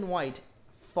black and white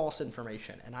false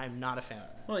information, and I'm not a fan of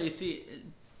that. Well, you see,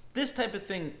 this type of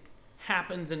thing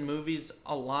happens in movies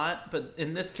a lot, but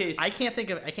in this case, I can't think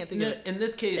of it. In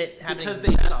this case, because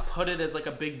they just put it as like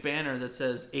a big banner that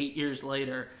says 8 years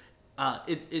later,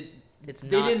 they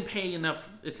didn't pay enough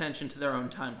attention to their own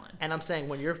timeline. And I'm saying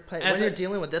when you're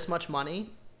dealing with this much money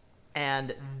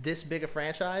and this big a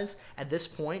franchise, at this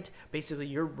point, basically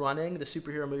you're running the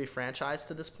superhero movie franchise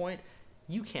to this point.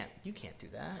 You can't do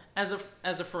that.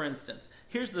 As a for instance,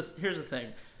 here's the thing.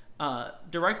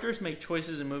 Directors make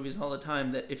choices in movies all the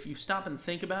time that if you stop and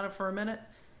think about it for a minute,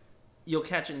 you'll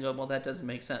catch it and go, well, that doesn't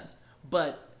make sense.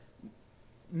 But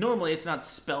normally it's not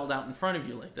spelled out in front of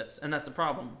you like this, and that's the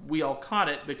problem. We all caught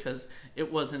it because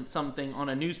it wasn't something on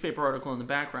a newspaper article in the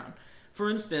background. For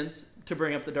instance, to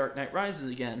bring up The Dark Knight Rises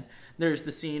again, there's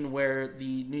the scene where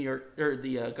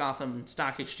the Gotham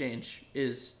Stock Exchange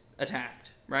is attacked,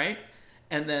 right?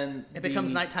 And then it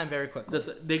becomes nighttime very quickly.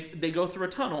 They go through a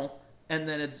tunnel, and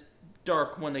then it's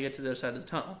dark when they get to the other side of the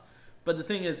tunnel. But the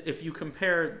thing is, if you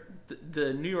compare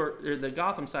the New York or the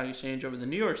Gotham Stock Exchange over the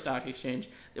New York Stock Exchange,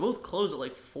 they both close at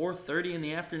like 4:30 in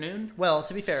the afternoon. Well,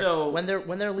 to be fair, so when they're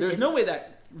leaving, there's no way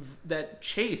that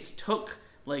chase took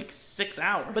like 6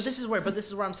 hours. But this is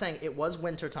where I'm saying it was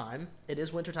winter time. It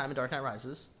is winter time in Dark Knight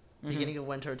Rises, beginning of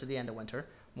winter to the end of winter.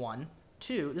 1,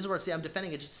 2. This is where I'm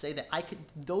defending it just to say that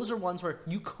those are ones where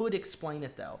you could explain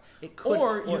it though.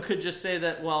 Or you could just say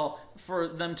that, well, for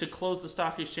them to close the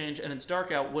stock exchange and it's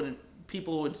dark out,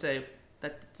 people would say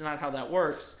that's not how that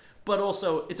works. But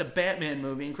also, it's a Batman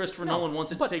movie, and Christopher Nolan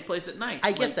wants it to take place at night.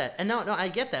 I get that, and no, I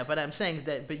get that. But I'm saying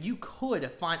that, but you could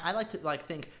find. I like to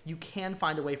think you can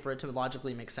find a way for it to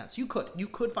logically make sense. You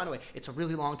could find a way. It's a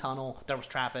really long tunnel. There was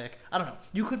traffic. I don't know.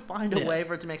 You could find a way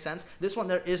for it to make sense. This one,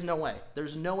 there is no way.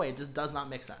 There's no way. It just does not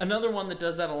make sense. Another one that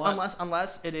does that a lot,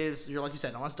 unless it is, like you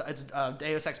said, unless it's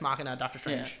Deus Ex Machina, Doctor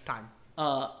Strange time.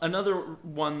 Another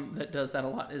one that does that a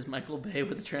lot is Michael Bay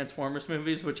with the Transformers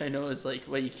movies, which I know is like,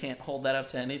 well, you can't hold that up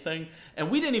to anything.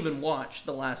 And we didn't even watch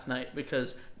The Last Night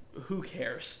because who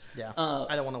cares? Yeah,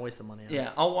 I don't want to waste the money on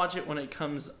it. I'll watch it when it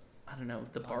comes, I don't know,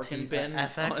 the bargain bin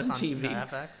FX, on TV.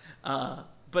 FX.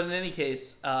 But in any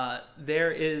case,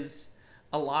 there is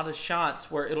a lot of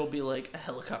shots where it'll be like a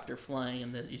helicopter flying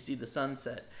and then you see the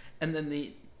sunset. And then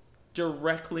the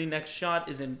directly next shot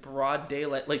is in broad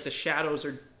daylight, like the shadows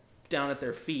are down at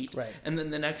their feet, right? And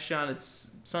then the next shot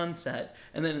it's sunset,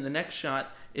 and then in the next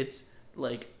shot it's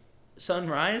like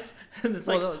sunrise, and it's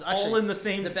all in the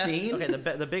same scene. Okay,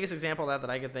 the biggest example of that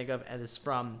I can think of is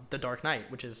from The Dark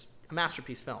Knight, which is a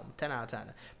masterpiece film, 10 out of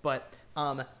 10. But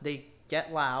they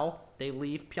get Lau, they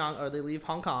leave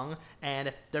Hong Kong,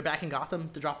 and they're back in Gotham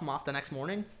to drop him off the next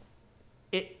morning.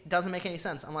 It doesn't make any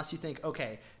sense unless you think,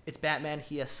 okay, it's Batman,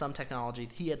 he has some technology,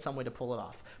 he had some way to pull it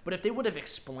off. But if they would have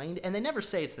explained, and they never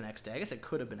say it's the next day, I guess it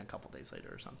could have been a couple days later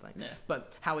or something. Yeah.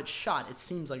 But how it's shot, it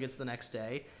seems like it's the next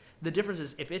day. The difference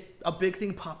is if a big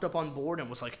thing popped up on board and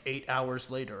was like 8 hours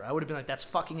later, I would have been like, that's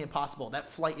fucking impossible. That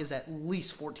flight is at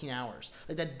least 14 hours.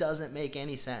 Like, that doesn't make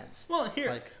any sense. Well,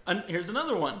 here's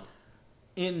another one.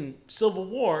 In Civil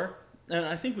War, and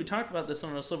I think we talked about this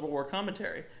on a Civil War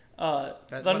commentary,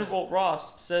 Thunderbolt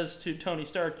Ross says to Tony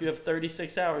Stark, you have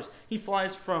 36 hours. He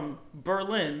flies from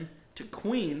Berlin to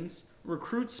Queens,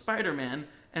 recruits Spider-Man,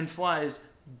 and flies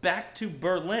back to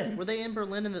Berlin. Were they in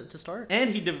Berlin to start? And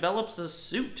he develops a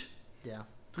suit. Yeah.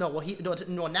 No,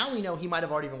 well, now we know he might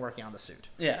have already been working on the suit.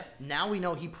 Yeah. Now we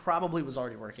know he probably was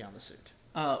already working on the suit.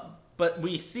 But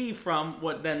we see from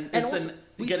what then is also,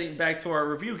 getting back to our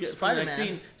review from the next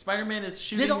scene, Spider-Man is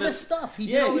shooting did all this stuff.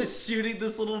 He's shooting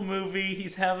this little movie.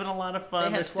 He's having a lot of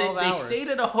fun. They had 12 hours. They stayed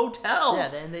at a hotel. Yeah,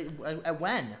 then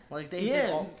when? Like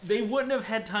they wouldn't have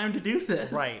had time to do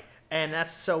this. Right. And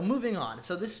that's so moving on.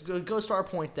 So this goes to our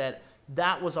point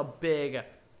that was a big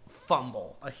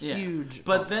fumble, a huge.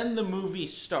 But then the movie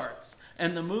starts,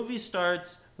 and the movie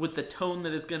starts with the tone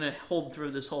that is going to hold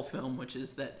through this whole film, which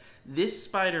is that this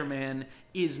Spider-Man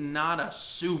is not a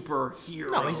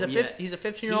superhero. No, he's a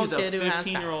 15-year-old kid who has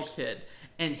 15-year-old kid,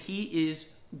 and he is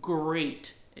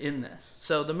great in this.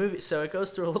 So it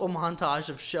goes through a little montage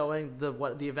of showing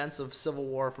the events of Civil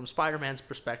War from Spider-Man's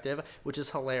perspective, which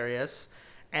is hilarious,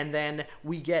 and then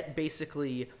we get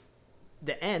basically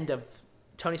the end of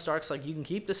Tony Stark's like, you can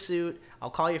keep the suit.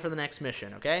 I'll call you for the next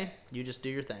mission, okay? You just do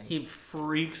your thing. He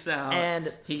freaks out,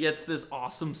 and he gets this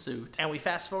awesome suit. And we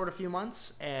fast forward a few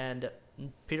months, and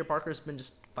Peter Parker's been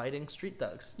just fighting street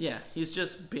thugs. Yeah, he's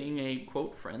just being a,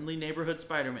 quote, friendly neighborhood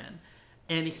Spider-Man.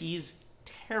 And he's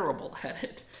terrible at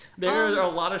it. There are a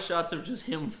lot of shots of just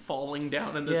him falling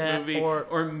down in this movie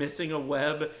or missing a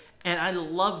web. And I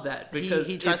love that because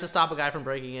he tries to stop a guy from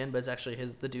breaking in, but it's actually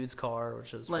the dude's car,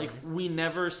 which is like funny. We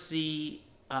never see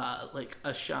like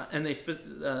a shot, and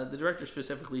the director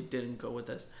specifically didn't go with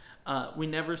this. We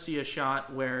never see a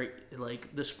shot where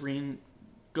like the screen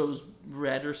goes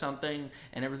red or something,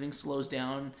 and everything slows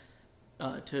down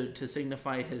to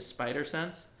signify his spider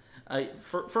sense.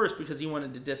 First, because he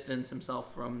wanted to distance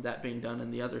himself from that being done in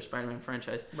the other Spider-Man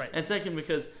franchise, right? And second,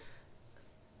 because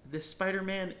this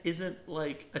Spider-Man isn't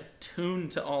like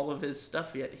attuned to all of his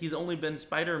stuff yet. He's only been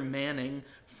Spider-Manning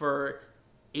for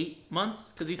 8 months,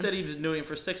 because he said he was doing it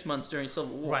for 6 months during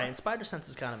Civil War. Right, and Spider Sense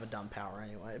is kind of a dumb power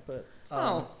anyway, but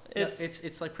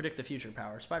it's like predict the future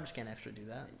power. Spiders can't actually do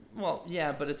that. Well,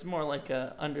 yeah, but it's more like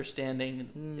a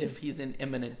understanding if he's in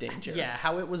imminent danger. Yeah,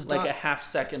 how it was like done, a half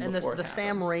second and before the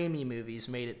Sam Raimi movies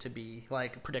made it to be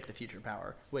like predict the future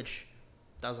power, which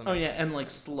doesn't. Oh yeah, and like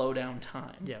slow down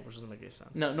time. Yeah, which doesn't make any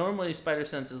sense. No, normally Spider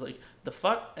Sense is like the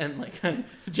fuck and like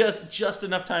just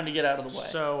enough time to get out of the way.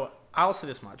 So I'll say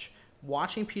this much.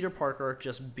 Watching Peter Parker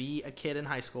just be a kid in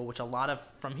high school, which a lot of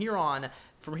from here on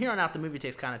out, the movie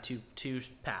takes kind of two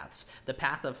paths. The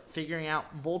path of figuring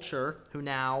out Vulture, who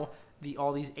now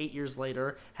all these 8 years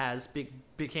later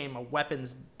became a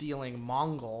weapons dealing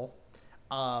Mongol,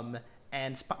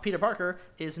 and Peter Parker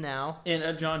is now in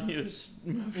a John Hughes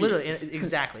movie. Literally,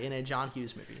 exactly in a John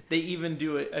Hughes movie. They even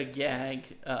do a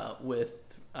gag with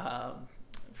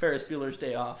Ferris Bueller's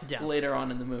Day Off later on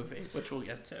in the movie, which we'll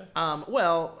get to.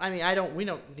 Well, I mean, we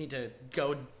don't need to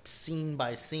go scene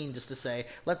by scene just to say,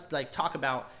 let's like talk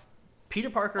about Peter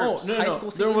Parker's high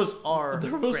school scenes. There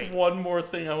was great. One more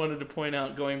thing I wanted to point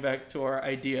out, going back to our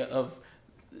idea of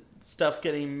stuff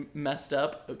getting messed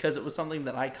up, because it was something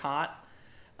that I caught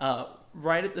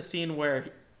right at the scene where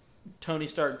Tony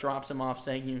Stark drops him off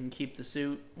saying you can keep the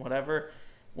suit, whatever.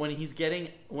 When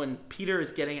Peter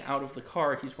is getting out of the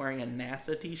car, he's wearing a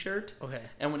NASA t-shirt. Okay.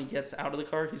 And when he gets out of the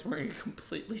car, he's wearing a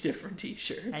completely different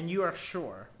t-shirt. And you are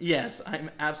sure? Yes, I'm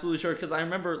absolutely sure, because I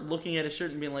remember looking at his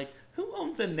shirt and being like, who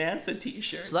owns a NASA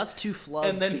t-shirt? So that's too flub.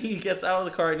 And then he gets out of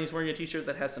the car and he's wearing a t-shirt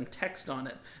that has some text on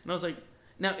it. And I was like,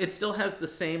 now it still has the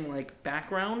same like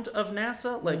background of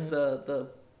NASA, like the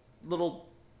little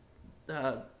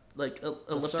like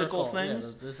elliptical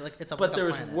things, but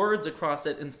there's words across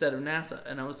it instead of NASA,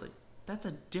 and I was like, that's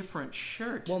a different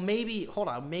shirt. Well, maybe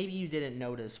you didn't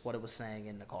notice what it was saying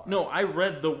in the car. No, I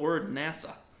read the word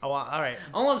NASA. Oh, well, all right.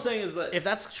 All I'm saying is that if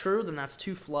that's true, then that's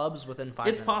two flubs within 5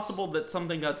 minutes. It's possible that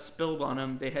something got spilled on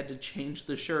him, they had to change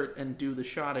the shirt and do the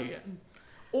shot again,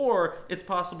 or it's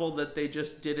possible that they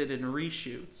just did it in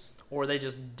reshoots, or they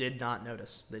just did not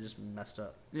notice, they just messed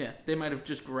up. Yeah, they might have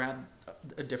just grabbed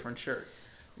a different shirt.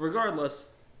 Regardless,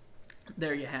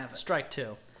 there you have it. Strike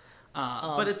two.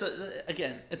 But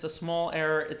it's a small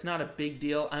error. It's not a big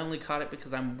deal. I only caught it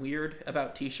because I'm weird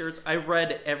about t-shirts. I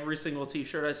read every single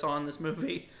t-shirt I saw in this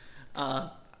movie.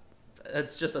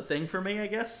 It's just a thing for me, I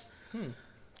guess.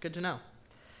 Good to know.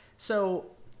 So,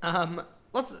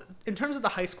 let's in terms of the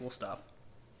high school stuff.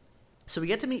 So we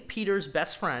get to meet Peter's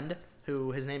best friend,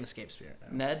 who his name escapes me.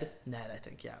 Ned, I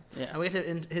think, yeah. And we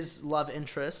get to his love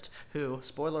interest, who,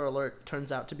 spoiler alert,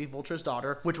 turns out to be Vulture's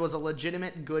daughter, which was a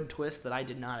legitimate good twist that I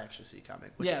did not actually see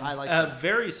coming. Which I like.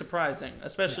 Very surprising,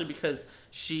 especially because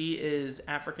she is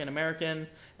African American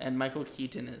and Michael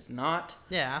Keaton is not.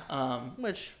 Yeah.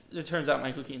 Which it turns out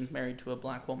Michael Keaton's married to a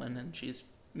black woman and she's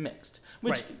mixed,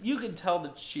 which you could tell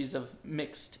that she's of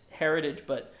mixed heritage,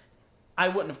 but I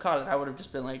wouldn't have caught it. I would have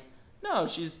just been like, no,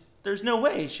 there's no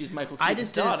way she's Michael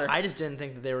Keaton's daughter. I just didn't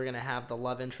think that they were going to have the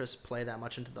love interest play that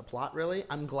much into the plot, really.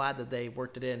 I'm glad that they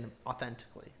worked it in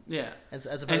authentically. Yeah.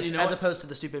 As opposed to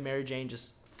the stupid Mary Jane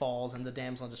just falls and the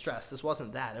damsel in distress. This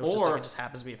wasn't that. It was it just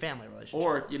happens to be a family relationship.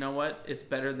 Or, you know what? It's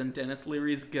better than Dennis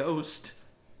Leary's ghost,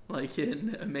 like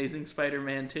in Amazing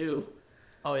Spider-Man 2.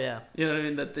 Oh yeah. You know what I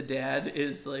mean? That the dad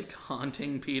is like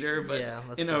haunting Peter, but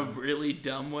in dumb. A really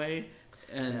dumb way.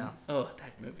 And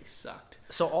that movie sucked.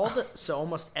 So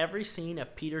almost every scene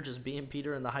of Peter just being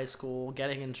Peter in the high school,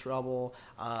 getting in trouble,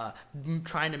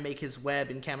 trying to make his web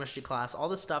in chemistry class, all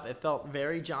this stuff, it felt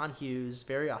very John Hughes,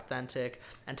 very authentic,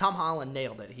 and Tom Holland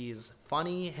nailed it. He's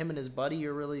funny. Him and his buddy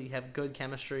really have good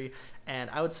chemistry, and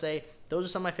I would say those are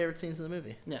some of my favorite scenes in the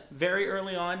movie. Yeah, very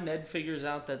early on, Ned figures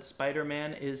out that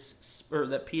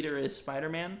that Peter is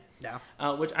Spider-Man. Yeah.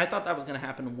 Which I thought that was going to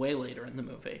happen way later in the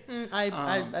movie. I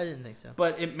didn't think so.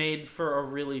 But it made for a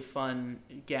really fun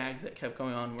gag that kept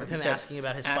going on. With him asking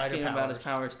about his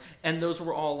powers. And those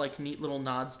were all like neat little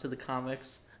nods to the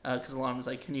comics. Because a lot of them was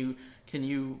like, can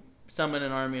you summon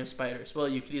an army of spiders? Well,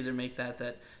 you could either make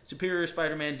that Superior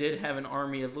Spider-Man did have an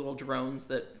army of little drones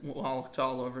that walked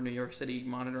all over New York City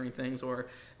monitoring things, or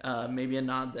maybe a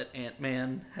nod that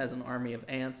Ant-Man has an army of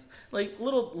ants. Like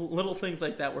little things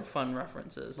like that were fun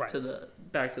references to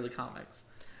back to the comics.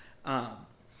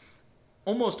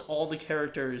 Almost all the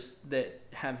characters that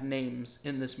have names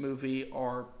in this movie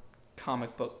are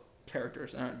comic book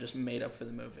characters and aren't just made up for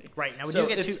the movie. Right. Now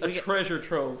it's a treasure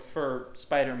trove for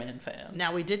Spider-Man fans.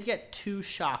 Now we did get two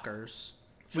shockers.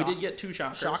 We did get two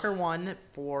shockers. Shocker one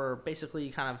for basically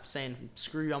kind of saying,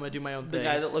 screw you, I'm going to do my own thing. The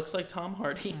guy that looks like Tom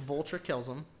Hardy. Vulture kills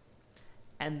him.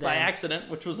 And then, by accident,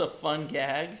 which was a fun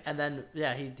gag. And then,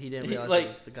 he didn't realize it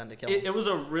was the gun to kill him. It was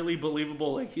a really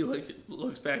believable, he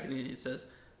looks back and he says,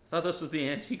 I thought this was the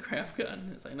anti-grav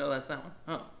gun. It's like, no, that's that one.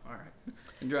 Oh, all right.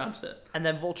 And drops it. And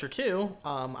then Vulture 2,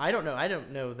 I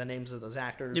don't know the names of those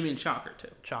actors. You mean Shocker 2?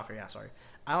 Shocker, yeah, sorry.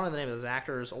 I don't know the name of those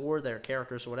actors or their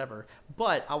characters or whatever.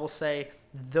 But I will say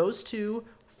those two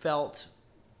felt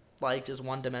like just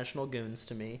one-dimensional goons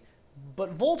to me.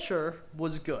 But Vulture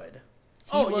was good.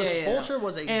 Vulture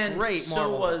was a great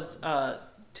Marvel. So was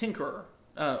Tinkerer,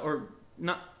 or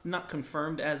not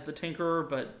confirmed as the Tinkerer,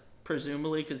 but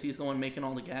presumably because he's the one making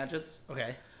all the gadgets.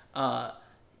 Okay.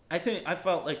 I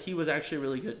felt like he was actually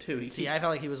really good too. I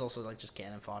felt like he was also like just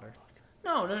cannon fodder.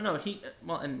 No.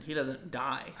 And he doesn't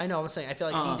die. I know. I'm saying I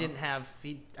feel like he didn't have.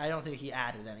 I don't think he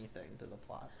added anything to the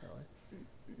plot really.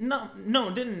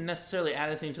 No, didn't necessarily add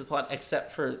anything to the plot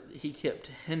except for he kept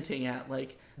hinting at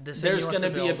like there's going to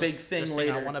be a big thing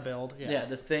later. I want to build. Yeah,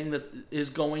 this thing that is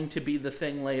going to be the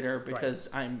thing later because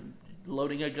I'm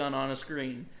loading a gun on a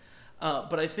screen.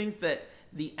 But I think that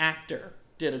the actor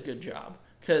did a good job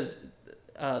because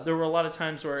there were a lot of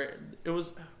times where it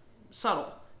was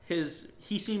subtle.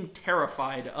 He seemed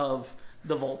terrified of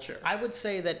the Vulture. I would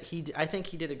say that I think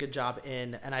he did a good job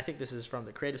and I think this is from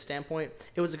the creative standpoint,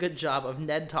 it was a good job of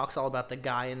Ned talks all about the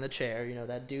guy in the chair,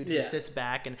 that dude who sits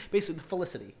back, and basically the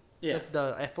Felicity. Yeah.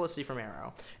 The Felicity from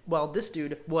Arrow. Well, this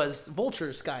dude was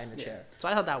Vulture's guy in the chair. So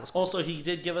I thought that was cool. Also, he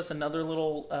did give us another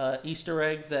little Easter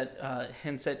egg that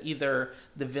hints at either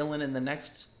the villain in the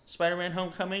next Spider-Man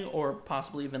Homecoming or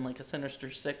possibly even like a Sinister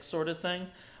Six sort of thing.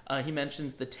 He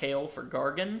mentions the tail for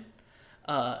Gargan.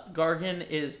 Gargan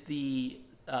is the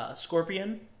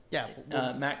Scorpion. Yeah.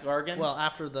 Matt Gargan. Well,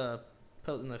 after in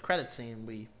the credits scene,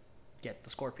 we get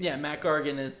the Scorpion. Yeah, Matt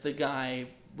Gargan is the guy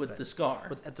with the scar.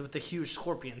 With the huge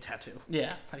scorpion tattoo.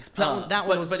 Yeah. That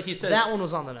one was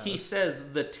on the nose. He says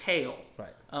the tail.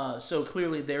 Right. So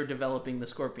clearly they're developing the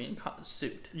scorpion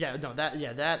suit. Yeah, no,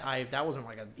 that wasn't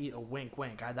like a wink.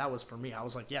 That was for me. I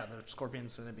was like, yeah, the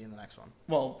scorpion's going to be in the next one.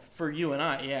 Well, for you and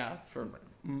I, yeah. For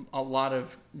a lot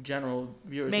of general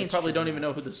viewers, they probably don't even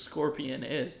know who the Scorpion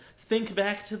is. Think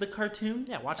back to the cartoon.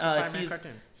 Yeah, watch the Spider-Man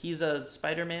cartoon. He's a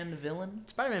Spider-Man villain.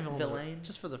 Spider-Man villains,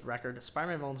 just for the record,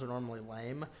 Spider-Man villains are normally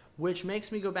lame, which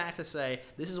makes me go back to say,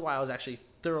 this is why I was actually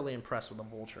thoroughly impressed with the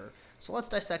Vulture. So let's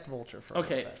dissect Vulture for a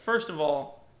little bit. First of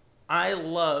all, I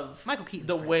love Michael Keaton's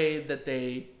the way that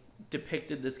they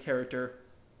depicted this character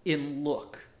in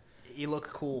look. He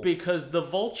looked cool. Because the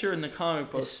Vulture in the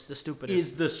comic book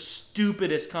is the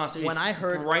stupidest costume. When I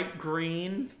heard bright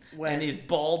green and he's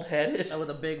bald headed with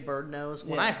a big bird nose.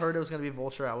 When I heard it was going to be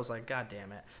Vulture, I was like, God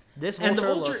damn it! The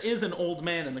Vulture is an old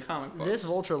man in the comic book. This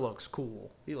Vulture looks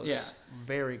cool. He looks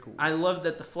very cool. I love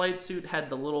that the flight suit had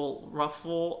the little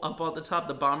ruffle up at the top,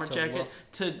 the bomber jacket,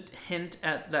 to hint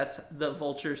at that's the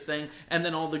Vulture's thing, and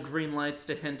then all the green lights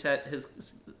to hint at his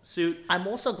suit. I'm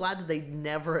also glad that they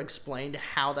never explained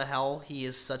how the hell he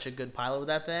is such a good pilot with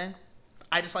that thing.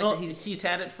 I just like that he's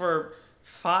had it for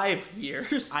 5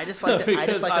 years. I just like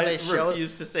that they show.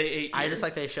 Refuse to say 8 years. I just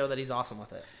like they show that he's awesome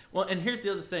with it. Well, and here's the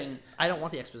other thing. I don't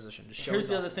want the exposition. Just show. Here's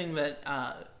the other thing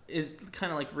that is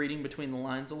kind of like reading between the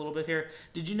lines a little bit here.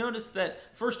 Did you notice that,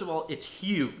 first of all, it's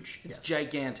huge. It's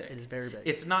gigantic. It is very big.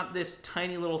 It's not this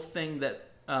tiny little thing that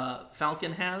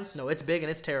Falcon has. No, it's big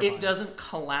and it's terrifying. It doesn't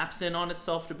collapse in on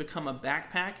itself to become a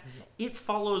backpack. It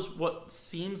follows what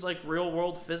seems like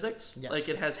real-world physics. Yes. Like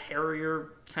it has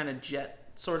Harrier kind of jet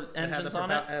sort of engines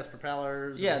on it. It has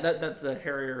propellers. Yeah, that's the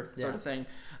Harrier sort Yeah. of thing.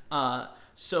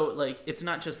 So, like, it's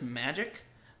not just magic.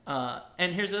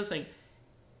 And here's the other thing.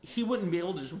 He wouldn't be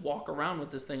able to just walk around with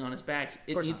this thing on his back.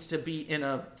 It needs to be in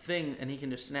a thing, and he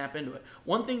can just snap into it.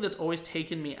 One thing that's always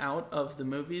taken me out of the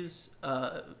movies,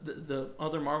 the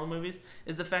other Marvel movies,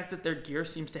 is the fact that their gear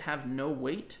seems to have no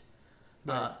weight.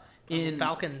 Right. In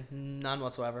Falcon, none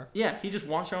whatsoever. Yeah, he just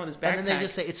walks around with his backpack. And then they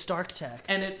just say, it's Stark Tech.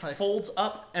 And it folds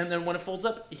up, and then when it folds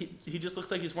up, he just looks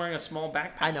like he's wearing a small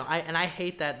backpack. I know, I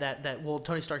hate that, well,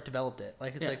 Tony Stark developed it.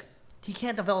 Like, it's like, he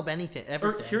can't develop everything.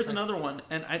 Here's another one,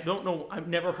 and I don't know, I've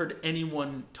never heard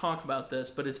anyone talk about this,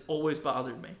 but it's always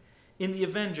bothered me. In the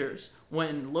Avengers,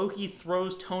 when Loki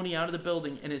throws Tony out of the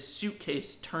building and his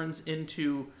suitcase turns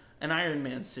into an Iron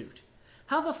Man suit,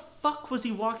 how the fuck was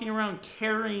he walking around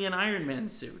carrying an Iron Man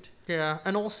suit? Yeah,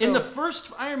 and also... In the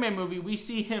first Iron Man movie, we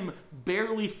see him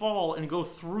barely fall and go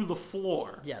through the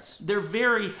floor. Yes. They're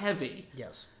very heavy.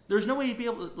 Yes. There's no way he'd be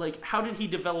able to, like, how did he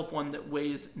develop one that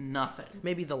weighs nothing?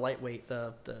 Maybe the lightweight,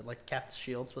 the Cap's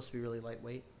shield's supposed to be really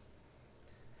lightweight.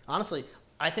 Honestly,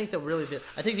 I think the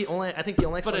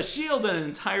only But a shield and an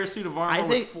entire suit of armor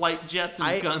with flight jets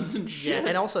and guns and shit. Yeah,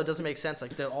 and also it doesn't make sense.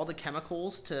 Like all the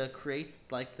chemicals to create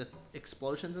like the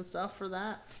explosions and stuff for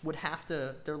that would have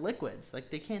to. They're liquids. Like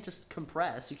they can't just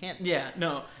compress. You can't. Yeah,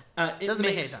 no. It doesn't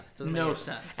make any makes sense. Doesn't no make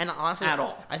sense. And honestly, at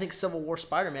all. I think Civil War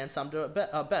Spider-Man summed it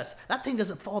up best. That thing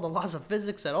doesn't follow the laws of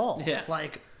physics at all. Yeah.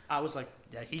 Like I was like,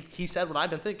 yeah, he said what I've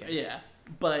been thinking. Yeah,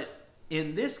 but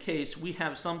in this case, we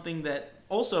have something that.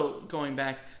 Also, going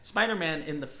back, Spider-Man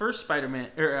in the first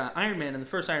Spider-Man, or Iron Man in the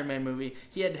first Iron Man movie,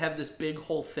 he had to have this big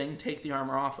whole thing take the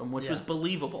armor off him, which was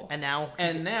believable. And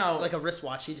now, like a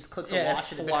wristwatch, he just clicks a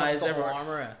watch and it becomes the whole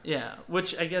armor. Yeah,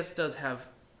 which I guess does have,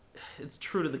 it's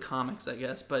true to the comics, I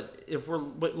guess, but if we're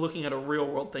looking at a real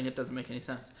world thing, it doesn't make any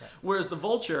sense. Right. Whereas the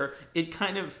Vulture, it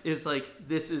kind of is like,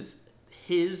 this is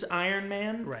his Iron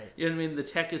Man. Right. You know what I mean? The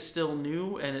tech is still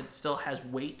new and it still has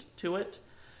weight to it.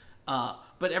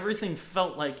 But everything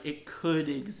felt like it could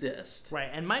exist. Right,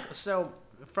 and so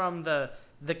from the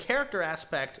character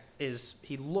aspect is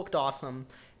he looked awesome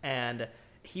and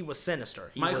he was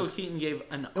sinister. Michael Keaton gave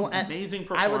an amazing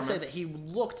performance. I would say that he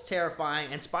looked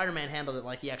terrifying and Spider-Man handled it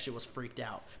like he actually was freaked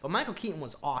out. But Michael Keaton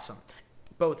was awesome,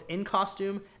 both in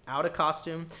costume, out of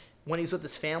costume. When he was with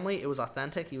his family, it was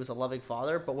authentic. He was a loving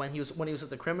father. But when he was with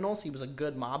the criminals, he was a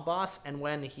good mob boss. And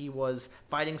when he was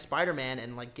fighting Spider-Man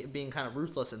and like being kind of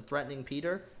ruthless and threatening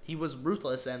Peter, he was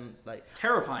ruthless and like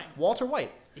terrifying. Walter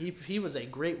White, he was a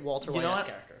great Walter White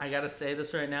character. I gotta say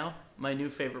this right now. My new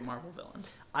favorite Marvel villain.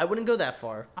 I wouldn't go that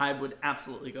far. I would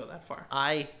absolutely go that far.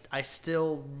 I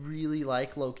still really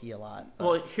like Loki a lot.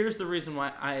 Well, here's the reason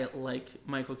why I like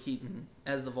Michael Keaton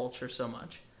as the Vulture so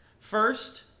much.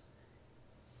 First,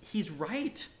 he's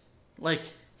right. Like,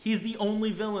 he's the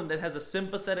only villain that has a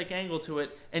sympathetic angle to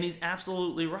it, and he's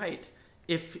absolutely right.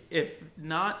 If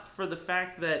not for the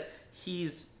fact that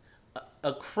he's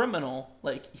a criminal,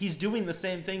 like, he's doing the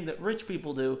same thing that rich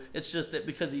people do, it's just that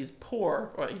because he's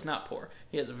poor, well, he's not poor,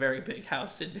 he has a very big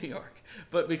house in New York,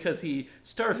 but because he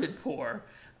started poor,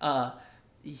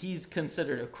 he's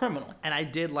considered a criminal. And I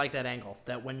did like that angle,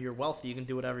 that when you're wealthy, you can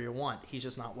do whatever you want. He's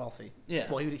just not wealthy. Yeah.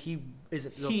 Well, he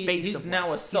isn't the face he's of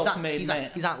now a self-made man.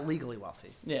 He's not legally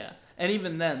wealthy. Yeah. And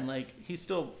even then, like, he's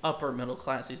still upper middle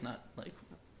class. He's not, like,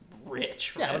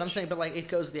 rich. Yeah, but I'm saying, but, like, it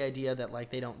goes to the idea that, like,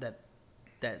 they don't,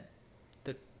 that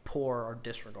the poor are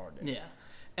disregarded. Yeah.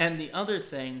 And the other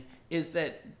thing is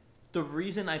that the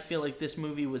reason I feel like this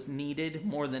movie was needed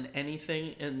more than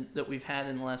anything that we've had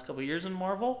in the last couple of years in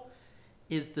Marvel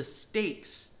is the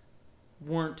stakes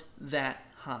weren't that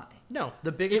high. No,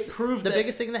 the biggest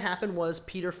thing that happened was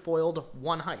Peter foiled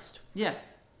one heist. Yeah.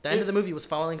 The end of the movie was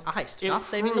following a heist. Not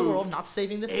saving the world, not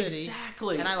saving the city.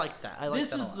 Exactly. And I liked that.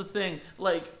 This is the thing.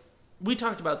 Like, we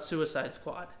talked about Suicide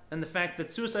Squad and the fact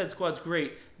that Suicide Squad's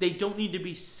great. They don't need to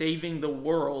be saving the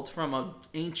world from an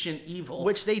ancient evil.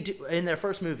 Which they do in their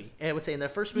first movie. I would say in their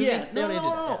first movie, yeah, they don't need to do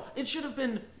that. No. It should have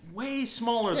been way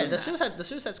smaller than that. The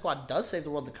Suicide Squad does save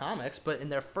the world in the comics, but in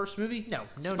their first movie, no.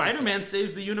 Spider-Man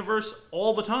saves the universe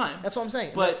all the time. That's what I'm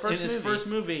saying. But in his first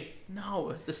movie,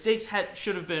 no. The stakes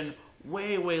should have been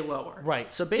way, way lower.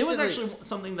 Right. So basically, it was actually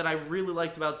something that I really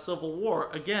liked about Civil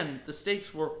War. Again, the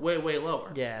stakes were way, way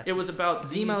lower. Yeah. It was about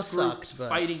Zemo these groups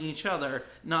fighting each other,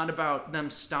 not about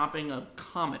them stopping a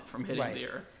comet from hitting the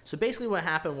Earth. So basically what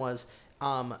happened was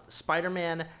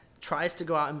Spider-Man tries to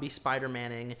go out and be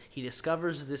Spider-Manning. He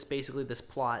discovers this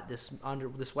plot,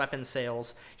 this weapon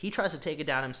sales. He tries to take it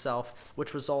down himself,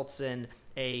 which results in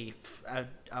a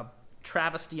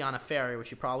travesty on a ferry,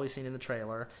 which you've probably seen in the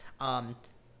trailer.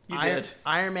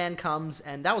 Iron Man comes,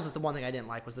 and that was the one thing I didn't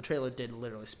like, was the trailer did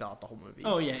literally spell out the whole movie.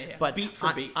 Oh, yeah. But beat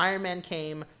for beat. Iron Man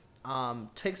came,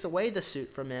 takes away the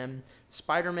suit from him.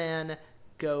 Spider-Man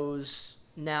goes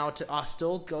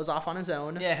still goes off on his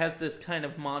own. Yeah, has this kind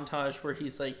of montage where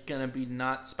he's like gonna be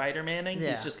not Spider-Manning. Yeah.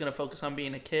 He's just gonna focus on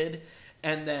being a kid,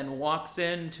 and then walks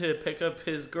in to pick up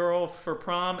his girl for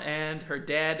prom, and her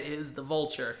dad is the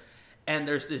Vulture. And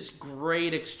there's this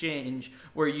great exchange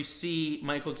where you see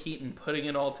Michael Keaton putting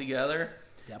it all together.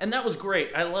 Yep. And that was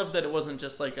great. I love that it wasn't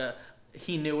just like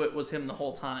he knew it was him the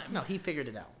whole time. No, he figured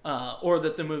it out. Or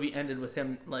that the movie ended with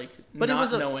him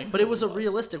not knowing. But it was a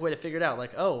realistic way to figure it out.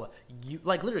 Like,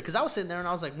 literally, because I was sitting there and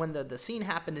I was like, when the scene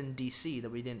happened in DC that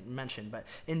we didn't mention, but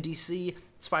in DC,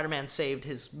 Spider-Man saved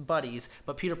his buddies,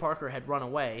 but Peter Parker had run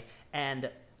away, and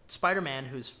Spider-Man,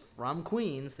 who's from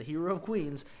Queens, the hero of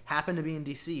Queens, happened to be in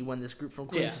DC when this group from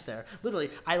Queens was there. Literally,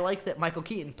 I like that Michael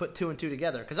Keaton put 2 and 2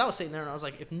 together, because I was sitting there and I was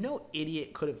like, if no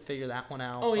idiot could have figured that one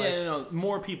out. Oh, yeah, no,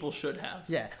 more people should have.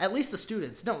 Yeah, at least the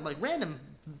students. No, like random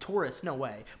tourists, no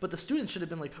way. But the students should have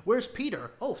been like, where's Peter?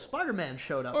 Oh, Spider-Man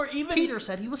showed up. Or even Peter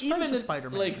said he was friends with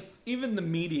Spider-Man. Like, even the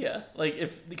media,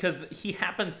 because he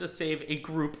happens to save a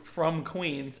group from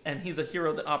Queens, and he's a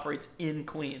hero that operates in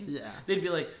Queens. Yeah. They'd be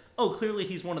like, oh, clearly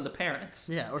he's one of the parents.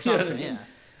 Yeah, or something, you know what I mean? yeah.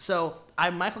 So,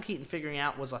 Michael Keaton figuring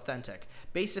out was authentic.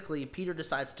 Basically, Peter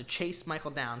decides to chase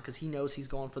Michael down because he knows he's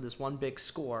going for this one big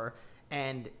score,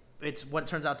 and it's what it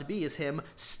turns out to be is him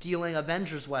stealing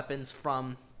Avengers weapons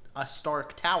from a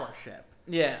Stark Tower ship.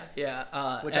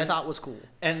 Yeah. Which I thought was cool.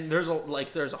 And there's a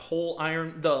whole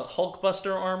the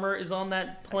Hulkbuster armor is on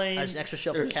that plane. There's an extra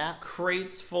shield for Cap.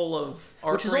 Crates full of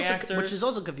arc reactors. Which is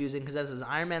also confusing because is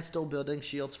Iron Man still building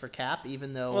shields for Cap,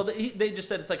 even though... Well, they just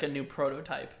said it's like a new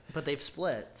prototype. But they've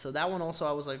split. So that one also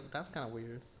I was like, that's kind of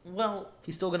weird. Well...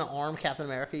 He's still going to arm Captain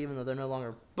America even though they're no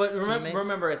longer But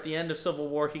remember at the end of Civil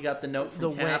War, he got the note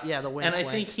from Cap. The wink. And I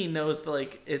think he knows,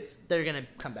 they're going to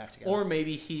come back together. Or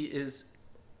maybe he is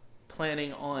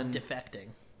planning on defecting.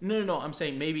 No, I'm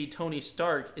saying maybe Tony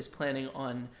Stark is planning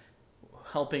on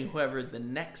helping whoever the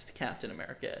next Captain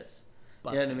America is.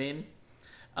 You know what I mean?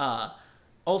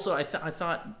 Also, I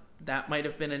thought that might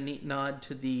have been a neat nod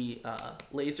to the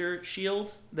laser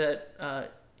shield that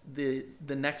the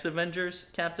next Avengers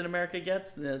Captain America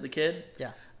gets, the kid.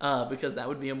 Yeah. Because that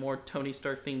would be a more Tony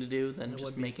Stark thing to do than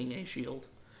just making a shield.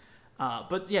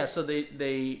 But yeah, so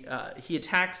he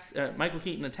attacks Michael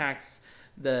Keaton attacks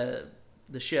the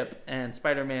ship, and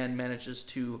Spider-Man manages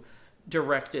to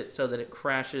direct it so that it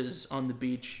crashes on the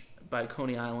beach by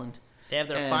Coney Island. They have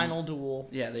their final duel.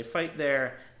 Yeah, they fight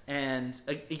there, and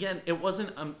again, it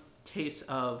wasn't a case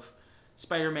of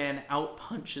Spider-Man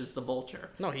out-punches the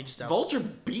Vulture. No, he just... Vulture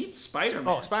beats Spider-Man.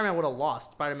 Oh, Spider-Man would have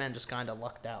lost. Spider-Man just kind of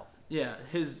lucked out. Yeah,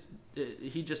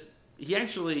 he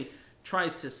actually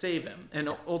tries to save him, and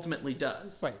ultimately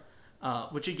does. Right.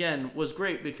 Which again was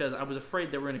great because I was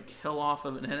afraid they were going to kill off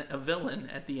a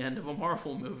villain at the end of a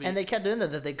Marvel movie. And they kept doing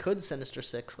that they could Sinister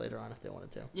Six later on if they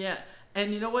wanted to. Yeah,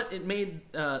 and you know what? It made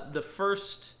the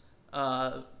first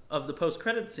of the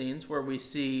post-credit scenes where we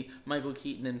see Michael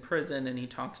Keaton in prison and he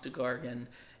talks to Gargan,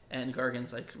 and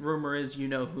Gargan's like, rumor is you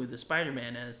know who the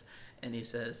Spider-Man is, and he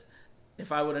says,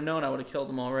 if I would have known, I would have killed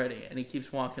him already. And he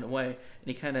keeps walking away, and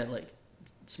he kind of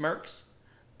smirks.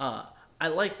 I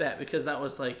like that because that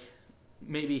was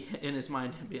maybe in his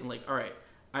mind him being like, all right,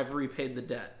 I've repaid the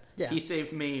debt. Yeah. He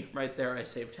saved me right there. I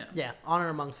saved him. Yeah. Honor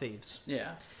among thieves.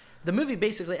 Yeah. The movie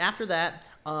basically after that,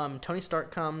 Tony Stark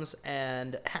comes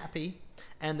and Happy,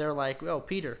 and they're like, oh,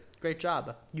 Peter, great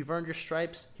job. You've earned your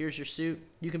stripes. Here's your suit.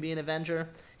 You can be an Avenger.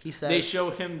 He says. They show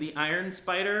him the Iron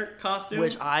Spider costume.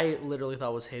 Which I literally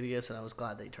thought was hideous, and I was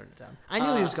glad they turned it down. I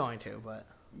knew he was going to, but.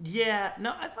 Yeah.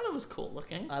 No, I thought it was cool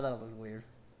looking. I thought it was weird.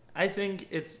 I think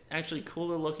it's actually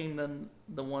cooler looking than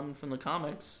the one from the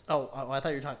comics. Oh, I thought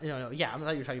you were talking... No. Yeah, I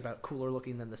thought you were talking about cooler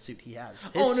looking than the suit he has.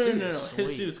 No.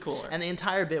 His suit's cooler. And the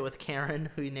entire bit with Karen,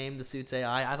 who he named the suit's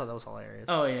AI, I thought that was hilarious.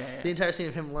 Oh, yeah. The entire scene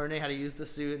of him learning how to use the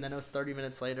suit, and then it was 30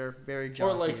 minutes later, very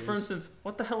jockey. Or, for instance,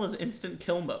 what the hell is instant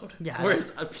kill mode? Yeah. Where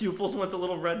his pupils went to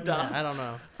little red dots? Yeah, I don't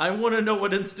know. I want to know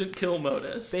what instant kill mode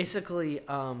is. Basically,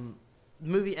 the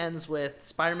movie ends with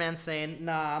Spider-Man saying,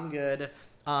 nah, I'm good.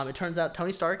 It turns out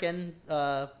Tony Stark and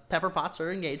Pepper Potts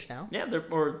are engaged now. Yeah,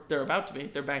 they're about to be.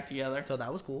 They're back together. So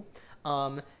that was cool.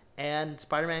 And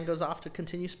Spider-Man goes off to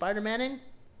continue Spider-Manning,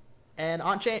 and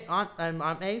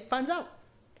Aunt May finds out.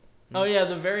 Oh yeah,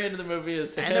 the very end of the movie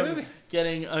is End of him movie.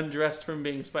 getting undressed from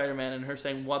being Spider-Man and her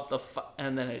saying "What the fuck,"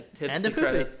 and then it hits End the of movie.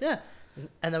 credits. Yeah.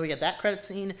 And then we get that credit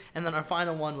scene, and then our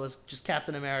final one was just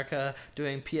Captain America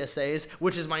doing PSAs,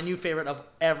 which is my new favorite of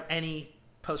any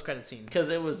post-credit scene. Because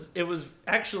it was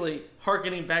actually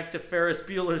harkening back to Ferris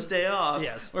Bueller's Day Off,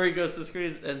 Yes. where he goes to the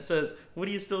screen and says, "What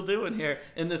are you still doing here?"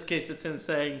 In this case, it's him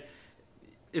saying,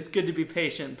 "It's good to be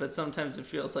patient, but sometimes it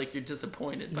feels like you're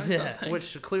disappointed by something."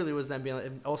 Which clearly was them being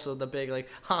like, also the big like,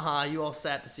 haha, you all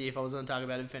sat to see if I was going to talk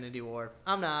about Infinity War.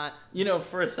 I'm not. You know,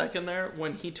 for a second there,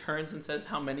 when he turns and says,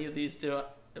 "How many of these do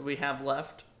we have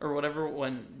left?" or whatever,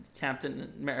 when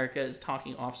Captain America is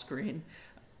talking off screen,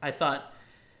 I thought,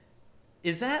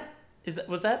 was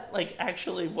that like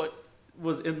actually what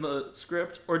was in the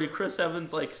script, or did Chris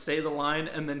Evans like say the line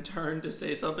and then turn to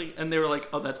say something, and they were like,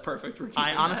 "Oh, that's perfect. We're keeping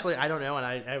Honestly, I don't know, and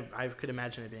I could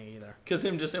imagine it being either. Because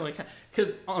him just saying like,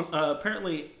 because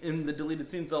apparently in the deleted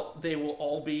scenes they will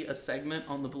all be a segment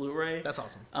on the Blu-ray. That's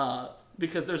awesome.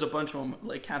 Because there's a bunch of them,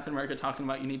 like Captain America talking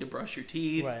about you need to brush your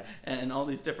teeth, Right. and all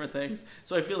these different things.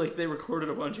 So I feel like they recorded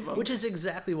a bunch of them, Which is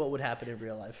exactly what would happen in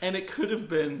real life. and it could have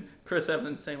been Chris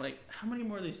Evans saying like, "How many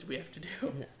more of these do we have to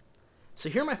do?" Yeah. So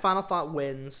here are my final thought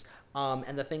wins,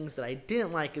 and the things that I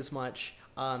didn't like as much,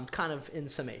 kind of in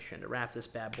summation to wrap this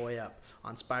bad boy up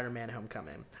on Spider-Man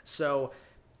Homecoming. So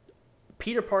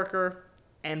Peter Parker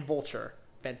and Vulture,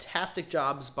 fantastic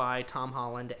jobs by Tom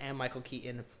Holland and Michael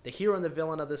Keaton. The hero and the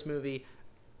villain of this movie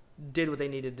did what they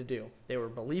needed to do. They were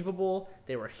believable.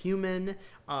 They were human.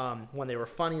 When they were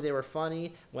funny, they were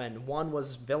funny. When one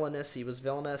was villainous, he was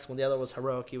villainous. When the other was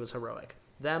heroic, he was heroic.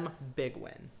 Them, big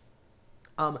win.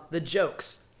 The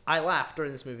jokes. I laughed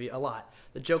during this movie a lot.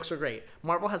 The jokes were great.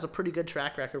 Marvel has a pretty good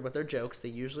track record with their jokes. They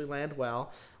usually land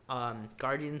well.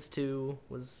 Guardians 2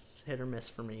 was hit or miss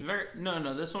for me.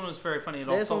 No, this one was very funny. It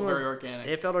all felt very organic.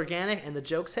 It felt organic, and the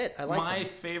jokes hit. I liked them. My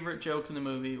favorite joke in the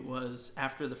movie was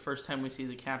after the first time we see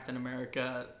the Captain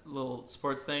America little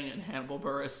sports thing, and Hannibal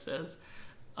Buress says,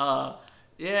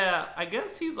 "Yeah, I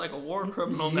guess he's like a war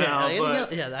criminal now,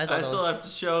 but I still have to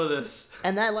show this."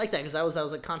 And I like that because that was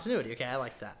like continuity. Okay, I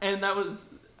like that. And that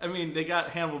was, I mean, they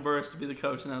got Hannibal Buress to be the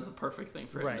coach, and that was the perfect thing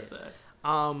for him to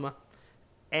say.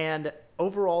 And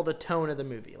overall, the tone of the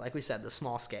movie, like we said, the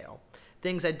small scale.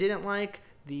 Things I didn't like,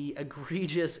 the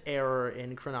egregious error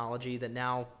in chronology that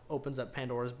now opens up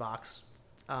Pandora's box.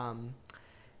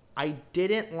 I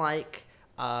didn't like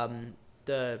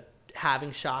the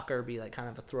having Shocker be like kind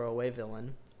of a throwaway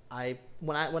villain.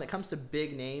 When it comes to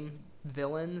big name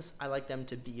villains, I like them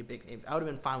to be a big name. I would have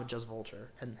been fine with just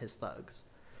Vulture and his thugs.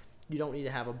 You don't need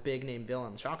to have a big name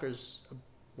villain. Shocker's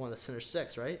one of the Sinister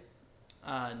Six, right?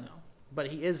 No. But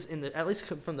he is at least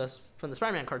from the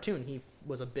Spider-Man cartoon, he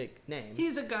was a big name.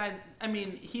 He's a guy. I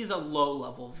mean, he's a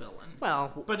low-level villain.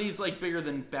 Well, but he's like bigger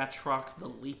than Batroc the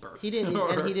Leaper. He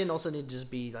didn't also need to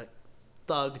just be like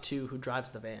Thug 2 who drives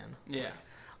the van. Yeah.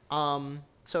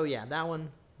 So yeah, that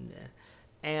one. Yeah.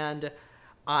 And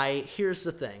here's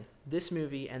the thing. This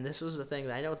movie, and this was the thing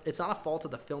that I know it's not a fault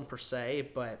of the film per se,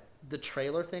 but the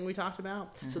trailer thing we talked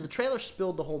about. Mm-hmm. So the trailer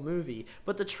spilled the whole movie,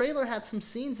 but the trailer had some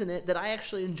scenes in it that I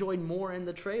actually enjoyed more in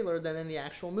the trailer than in the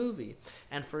actual movie.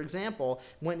 And for example,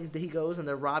 when he goes and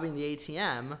they're robbing the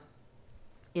ATM,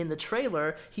 in the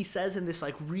trailer, he says in this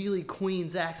like really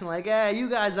Queens accent, like, "Hey, you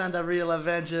guys aren't the real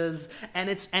Avengers," and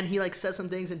he like says some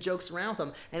things and jokes around with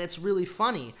them, and it's really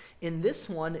funny. In this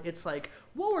one, it's like,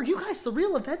 "Whoa, are you guys the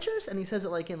real Avengers?" And he says it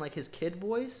like in like his kid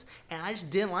voice, and I just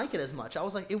didn't like it as much. I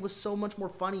was like, it was so much more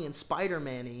funny and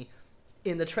Spider-Man-y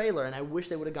in the trailer, and I wish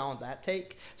they would have gone with that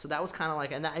take. So that was kind of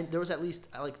like, and there was at least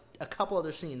like a couple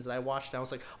other scenes that I watched, and I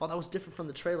was like, oh, that was different from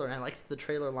the trailer, and I liked the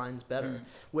trailer lines better.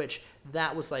 Which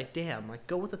that was like, damn, like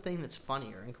go with the thing that's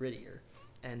funnier and grittier,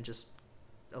 and just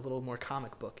a little more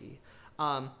comic booky.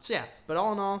 So yeah, but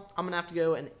all in all, I'm gonna have to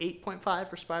go an 8.5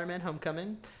 for Spider-Man: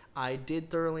 Homecoming. I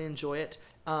did thoroughly enjoy it.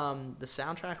 The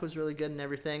soundtrack was really good and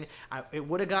everything. It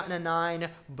would have gotten a 9,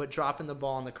 but dropping the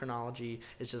ball on the chronology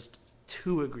is just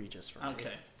too egregious for me.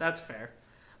 Okay, that's fair.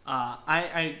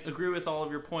 I agree with all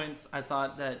of your points. I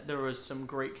thought that there was some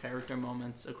great character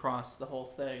moments across the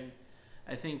whole thing.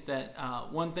 I think that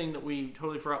one thing that we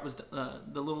totally forgot was the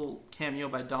little cameo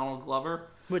by Donald Glover.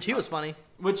 Which he was funny.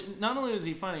 Which not only was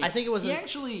he funny, I think it was he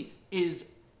actually is,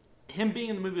 him being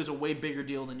in the movie is a way bigger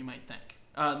deal than you might think.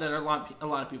 That a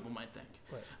lot of people might think.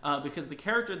 Right. Because the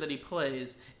character that he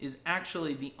plays is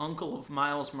actually the uncle of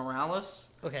Miles Morales.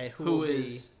 Okay, who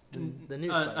is the new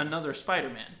another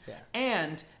Spider-Man. Yeah.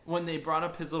 And when they brought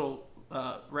up his little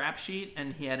rap sheet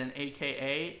and he had an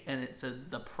AKA and it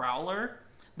said the Prowler,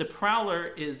 The Prowler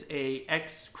is a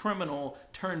ex-criminal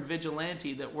turned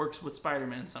vigilante that works with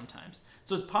Spider-Man sometimes.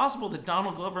 So it's possible that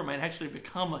Donald Glover might actually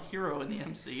become a hero in the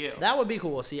MCU. That would be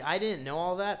cool. See, I didn't know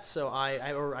all that, so I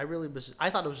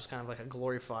thought it was just kind of like a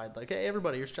glorified, like, hey,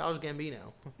 everybody, here's Childish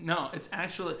Gambino. No, it's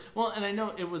actually... Well, and I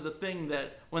know it was a thing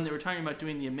that when they were talking about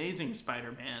doing The Amazing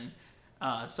Spider-Man,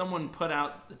 someone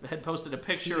had posted a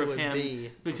picture of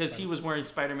him because he was wearing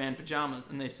Spider-Man pajamas,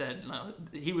 and they said no,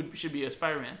 should be a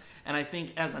Spider-Man. And I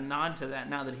think as a nod to that,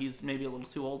 now that he's maybe a little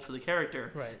too old for the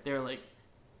character, right, they're like,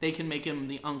 they can make him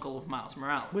the uncle of Miles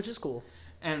Morales. Which is cool.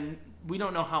 And we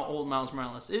don't know how old Miles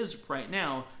Morales is right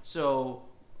now, so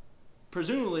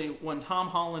presumably when Tom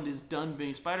Holland is done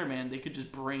being Spider-Man, they could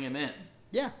just bring him in.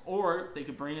 Yeah. Or they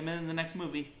could bring him in the next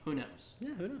movie. Who knows?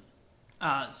 Yeah, who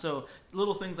knows? So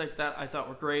little things like that I thought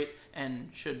were great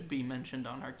and should be mentioned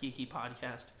on our Geeky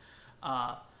podcast.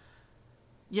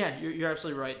 Yeah, you're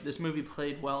absolutely right. This movie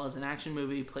played well as an action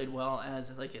movie, played well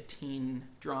as like a teen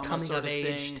drama coming sort of of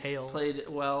age thing, tale, played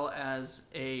well as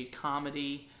a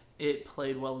comedy. It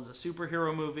played well as a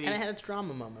superhero movie, and it had its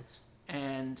drama moments.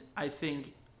 And I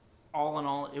think, all in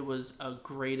all, it was a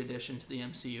great addition to the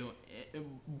MCU.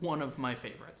 One of my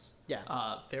favorites.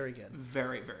 Yeah, very good.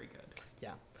 Very, very good.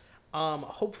 Yeah.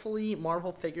 Hopefully,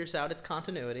 Marvel figures out its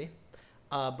continuity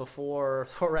before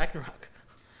Thor Ragnarok.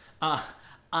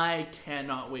 I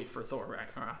cannot wait for Thor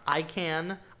Ragnarok.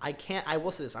 I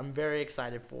will say this. I'm very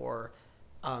excited for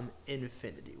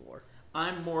Infinity War.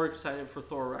 I'm more excited for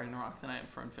Thor Ragnarok than I am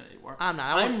for Infinity War. I'm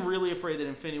not. I'm really afraid that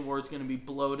Infinity War is going to be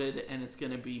bloated and it's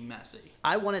going to be messy.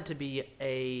 I want it to be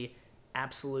a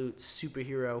absolute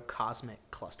superhero cosmic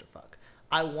clusterfuck.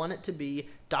 I want it to be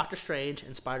Doctor Strange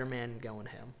and Spider-Man going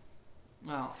ham.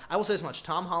 Well, I will say this much.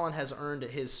 Tom Holland has earned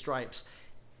his stripes.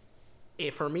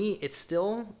 For me, it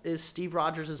still is Steve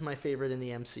Rogers is my favorite in the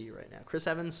MCU right now. Chris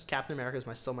Evans, Captain America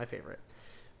is still my favorite.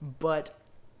 But,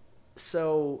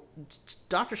 so,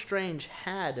 Doctor Strange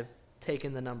had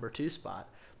taken the number 2 spot.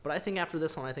 But I think after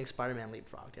this one, I think Spider-Man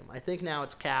leapfrogged him. I think now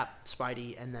it's Cap,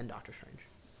 Spidey, and then Doctor Strange.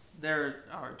 There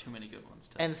are too many good ones.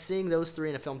 And seeing those 3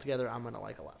 in a film together, I'm going to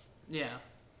like a lot. Yeah.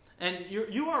 And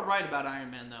you are right about Iron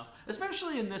Man, though.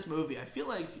 Especially in this movie. I feel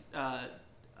like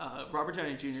Robert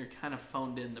Downey Jr. kind of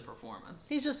phoned in the performance.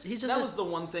 He's just that was the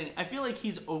one thing. I feel like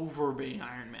he's over being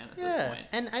Iron Man at this point.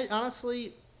 And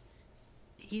honestly,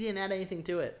 he didn't add anything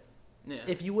to it. Yeah.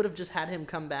 If you would have just had him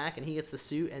come back and he gets the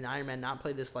suit and Iron Man not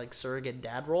play this like surrogate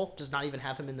dad role, just not even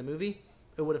have him in the movie,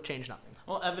 it would have changed nothing.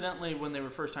 Well, evidently, when they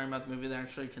were first talking about the movie, they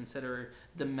actually consider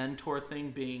the mentor thing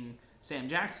being Sam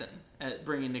Jackson, at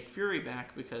bringing Nick Fury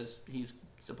back because he's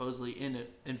supposedly in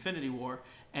Infinity War,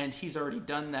 and he's already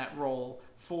done that role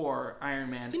for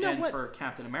Iron Man for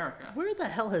Captain America. Where the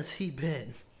hell has he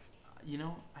been?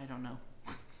 I don't know.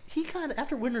 He kind of,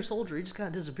 after Winter Soldier, he just kind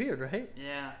of disappeared, right?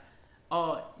 Yeah.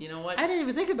 Oh, you know what? I didn't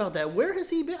even think about that. Where has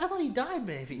he been? I thought he died,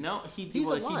 maybe. No, he's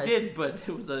alive. He did, but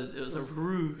it was a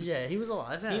ruse. Yeah, he was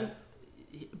alive. Yeah.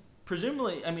 He,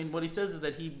 presumably, I mean, what he says is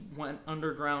that he went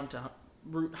underground to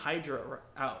root Hydra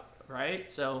out,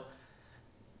 right? So,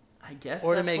 I guess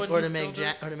or that's to make what or he's to make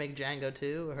still or to make Django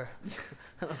too, or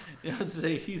I was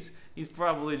say he's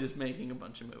probably just making a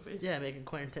bunch of movies. Yeah, making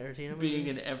Quentin Tarantino being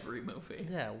movies. in every movie.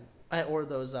 Yeah, or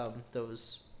those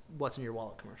what's in your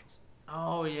wallet commercials.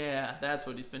 Oh yeah, that's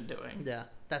what he's been doing. Yeah,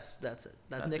 that's it.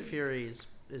 That's Nick Fury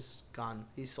is gone.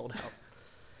 He's sold out.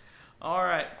 All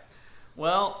right.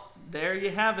 Well, there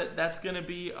you have it. That's going to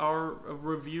be our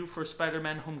review for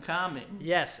Spider-Man Homecoming.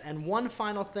 Yes, and one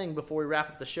final thing before we wrap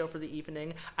up the show for the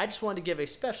evening. I just wanted to give a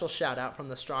special shout-out from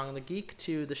the Strong and the Geek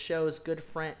to the show's good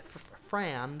friend...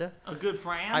 A good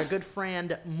friend? Our good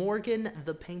friend, Morgan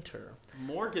the Painter.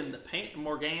 Morgan the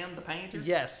Painter?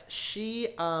 Yes, she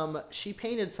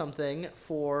painted something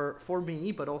for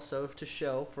me, but also to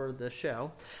show for the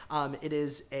show. It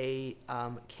is a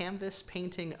canvas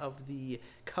painting of the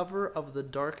cover of The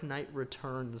Dark Knight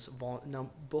Returns book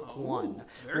 1.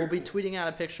 We'll be tweeting out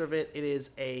a picture of it. It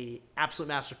is a absolute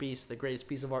masterpiece, the greatest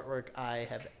piece of artwork I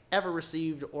have ever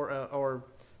received or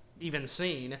even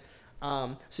seen.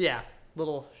 So yeah,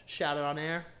 little shout out on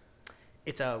air.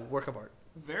 It's a work of art.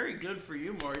 Very good for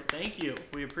you, Maury. Thank you.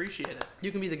 We appreciate it.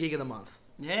 You can be the geek of the month.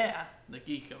 Yeah, the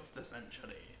geek of the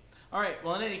century. All right,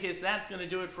 well, in any case, that's going to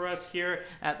do it for us here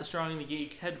at the Strong and the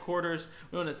Geek headquarters.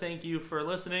 We want to thank you for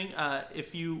listening.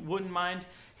 If you wouldn't mind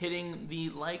hitting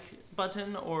the like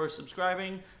button or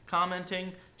subscribing,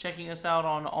 commenting, checking us out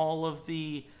on all of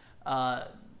the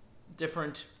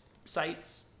different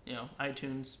sites,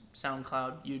 iTunes,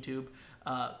 SoundCloud, YouTube,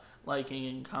 liking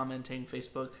and commenting,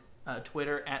 Facebook,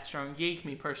 Twitter at Strong Geek,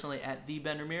 me personally at The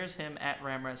Ben Ramirez, him at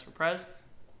Ramrez for Prez.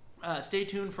 Stay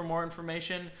tuned for more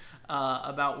information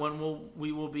about when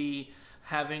we will be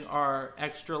having our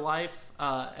Extra Life,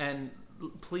 and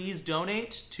please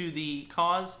donate to the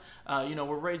cause.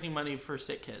 We're raising money for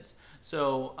sick kids.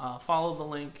 So follow the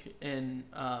link in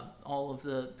all of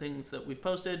the things that we've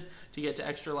posted to get to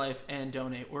Extra Life and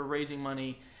donate. We're raising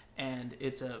money, and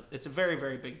it's a very,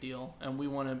 very big deal, and we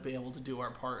want to be able to do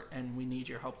our part, and we need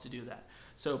your help to do that.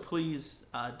 So please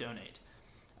donate.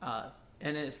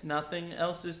 And if nothing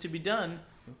else is to be done,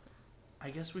 I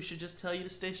guess we should just tell you to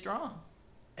stay strong.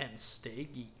 And stay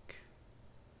geek.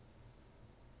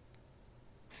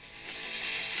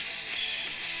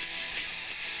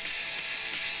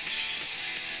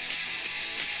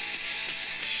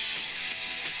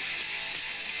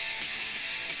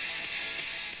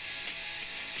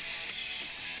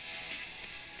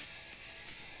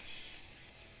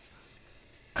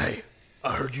 Hey,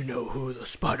 I heard you know who the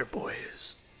Spider Boy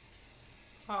is.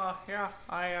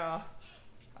 Yeah,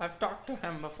 I've talked to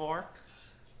him before.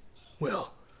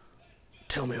 Well,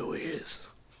 tell me who he is.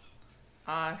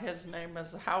 His name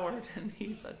is Howard, and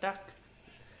he's a duck.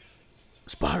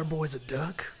 Spider Boy's a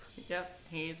duck? Yep,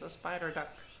 he's a spider duck.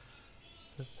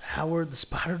 Howard the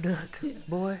Spider Duck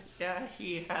boy? Yeah,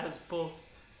 he has both.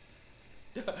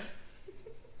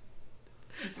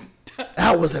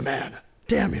 Out with him, man.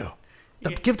 Damn you.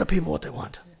 Yeah. Give the people what they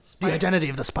want. The identity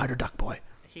of the Spider Duck boy.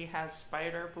 He has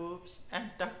spider boobs and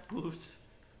duck boobs.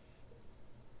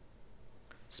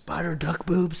 Spider duck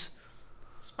boobs?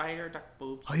 Spider duck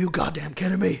boobs. Are you goddamn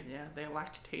kidding me? Yeah, they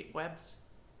lactate webs.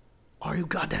 Are you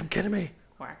goddamn kidding me?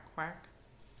 Quack, quack.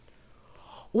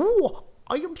 Ooh,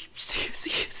 I am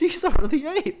Caesar the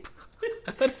ape.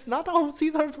 That's not how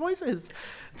Caesar's voice is.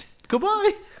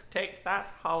 Goodbye. Take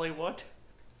that, Hollywood.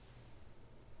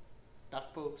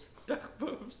 Duck boobs. Duck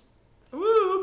boobs.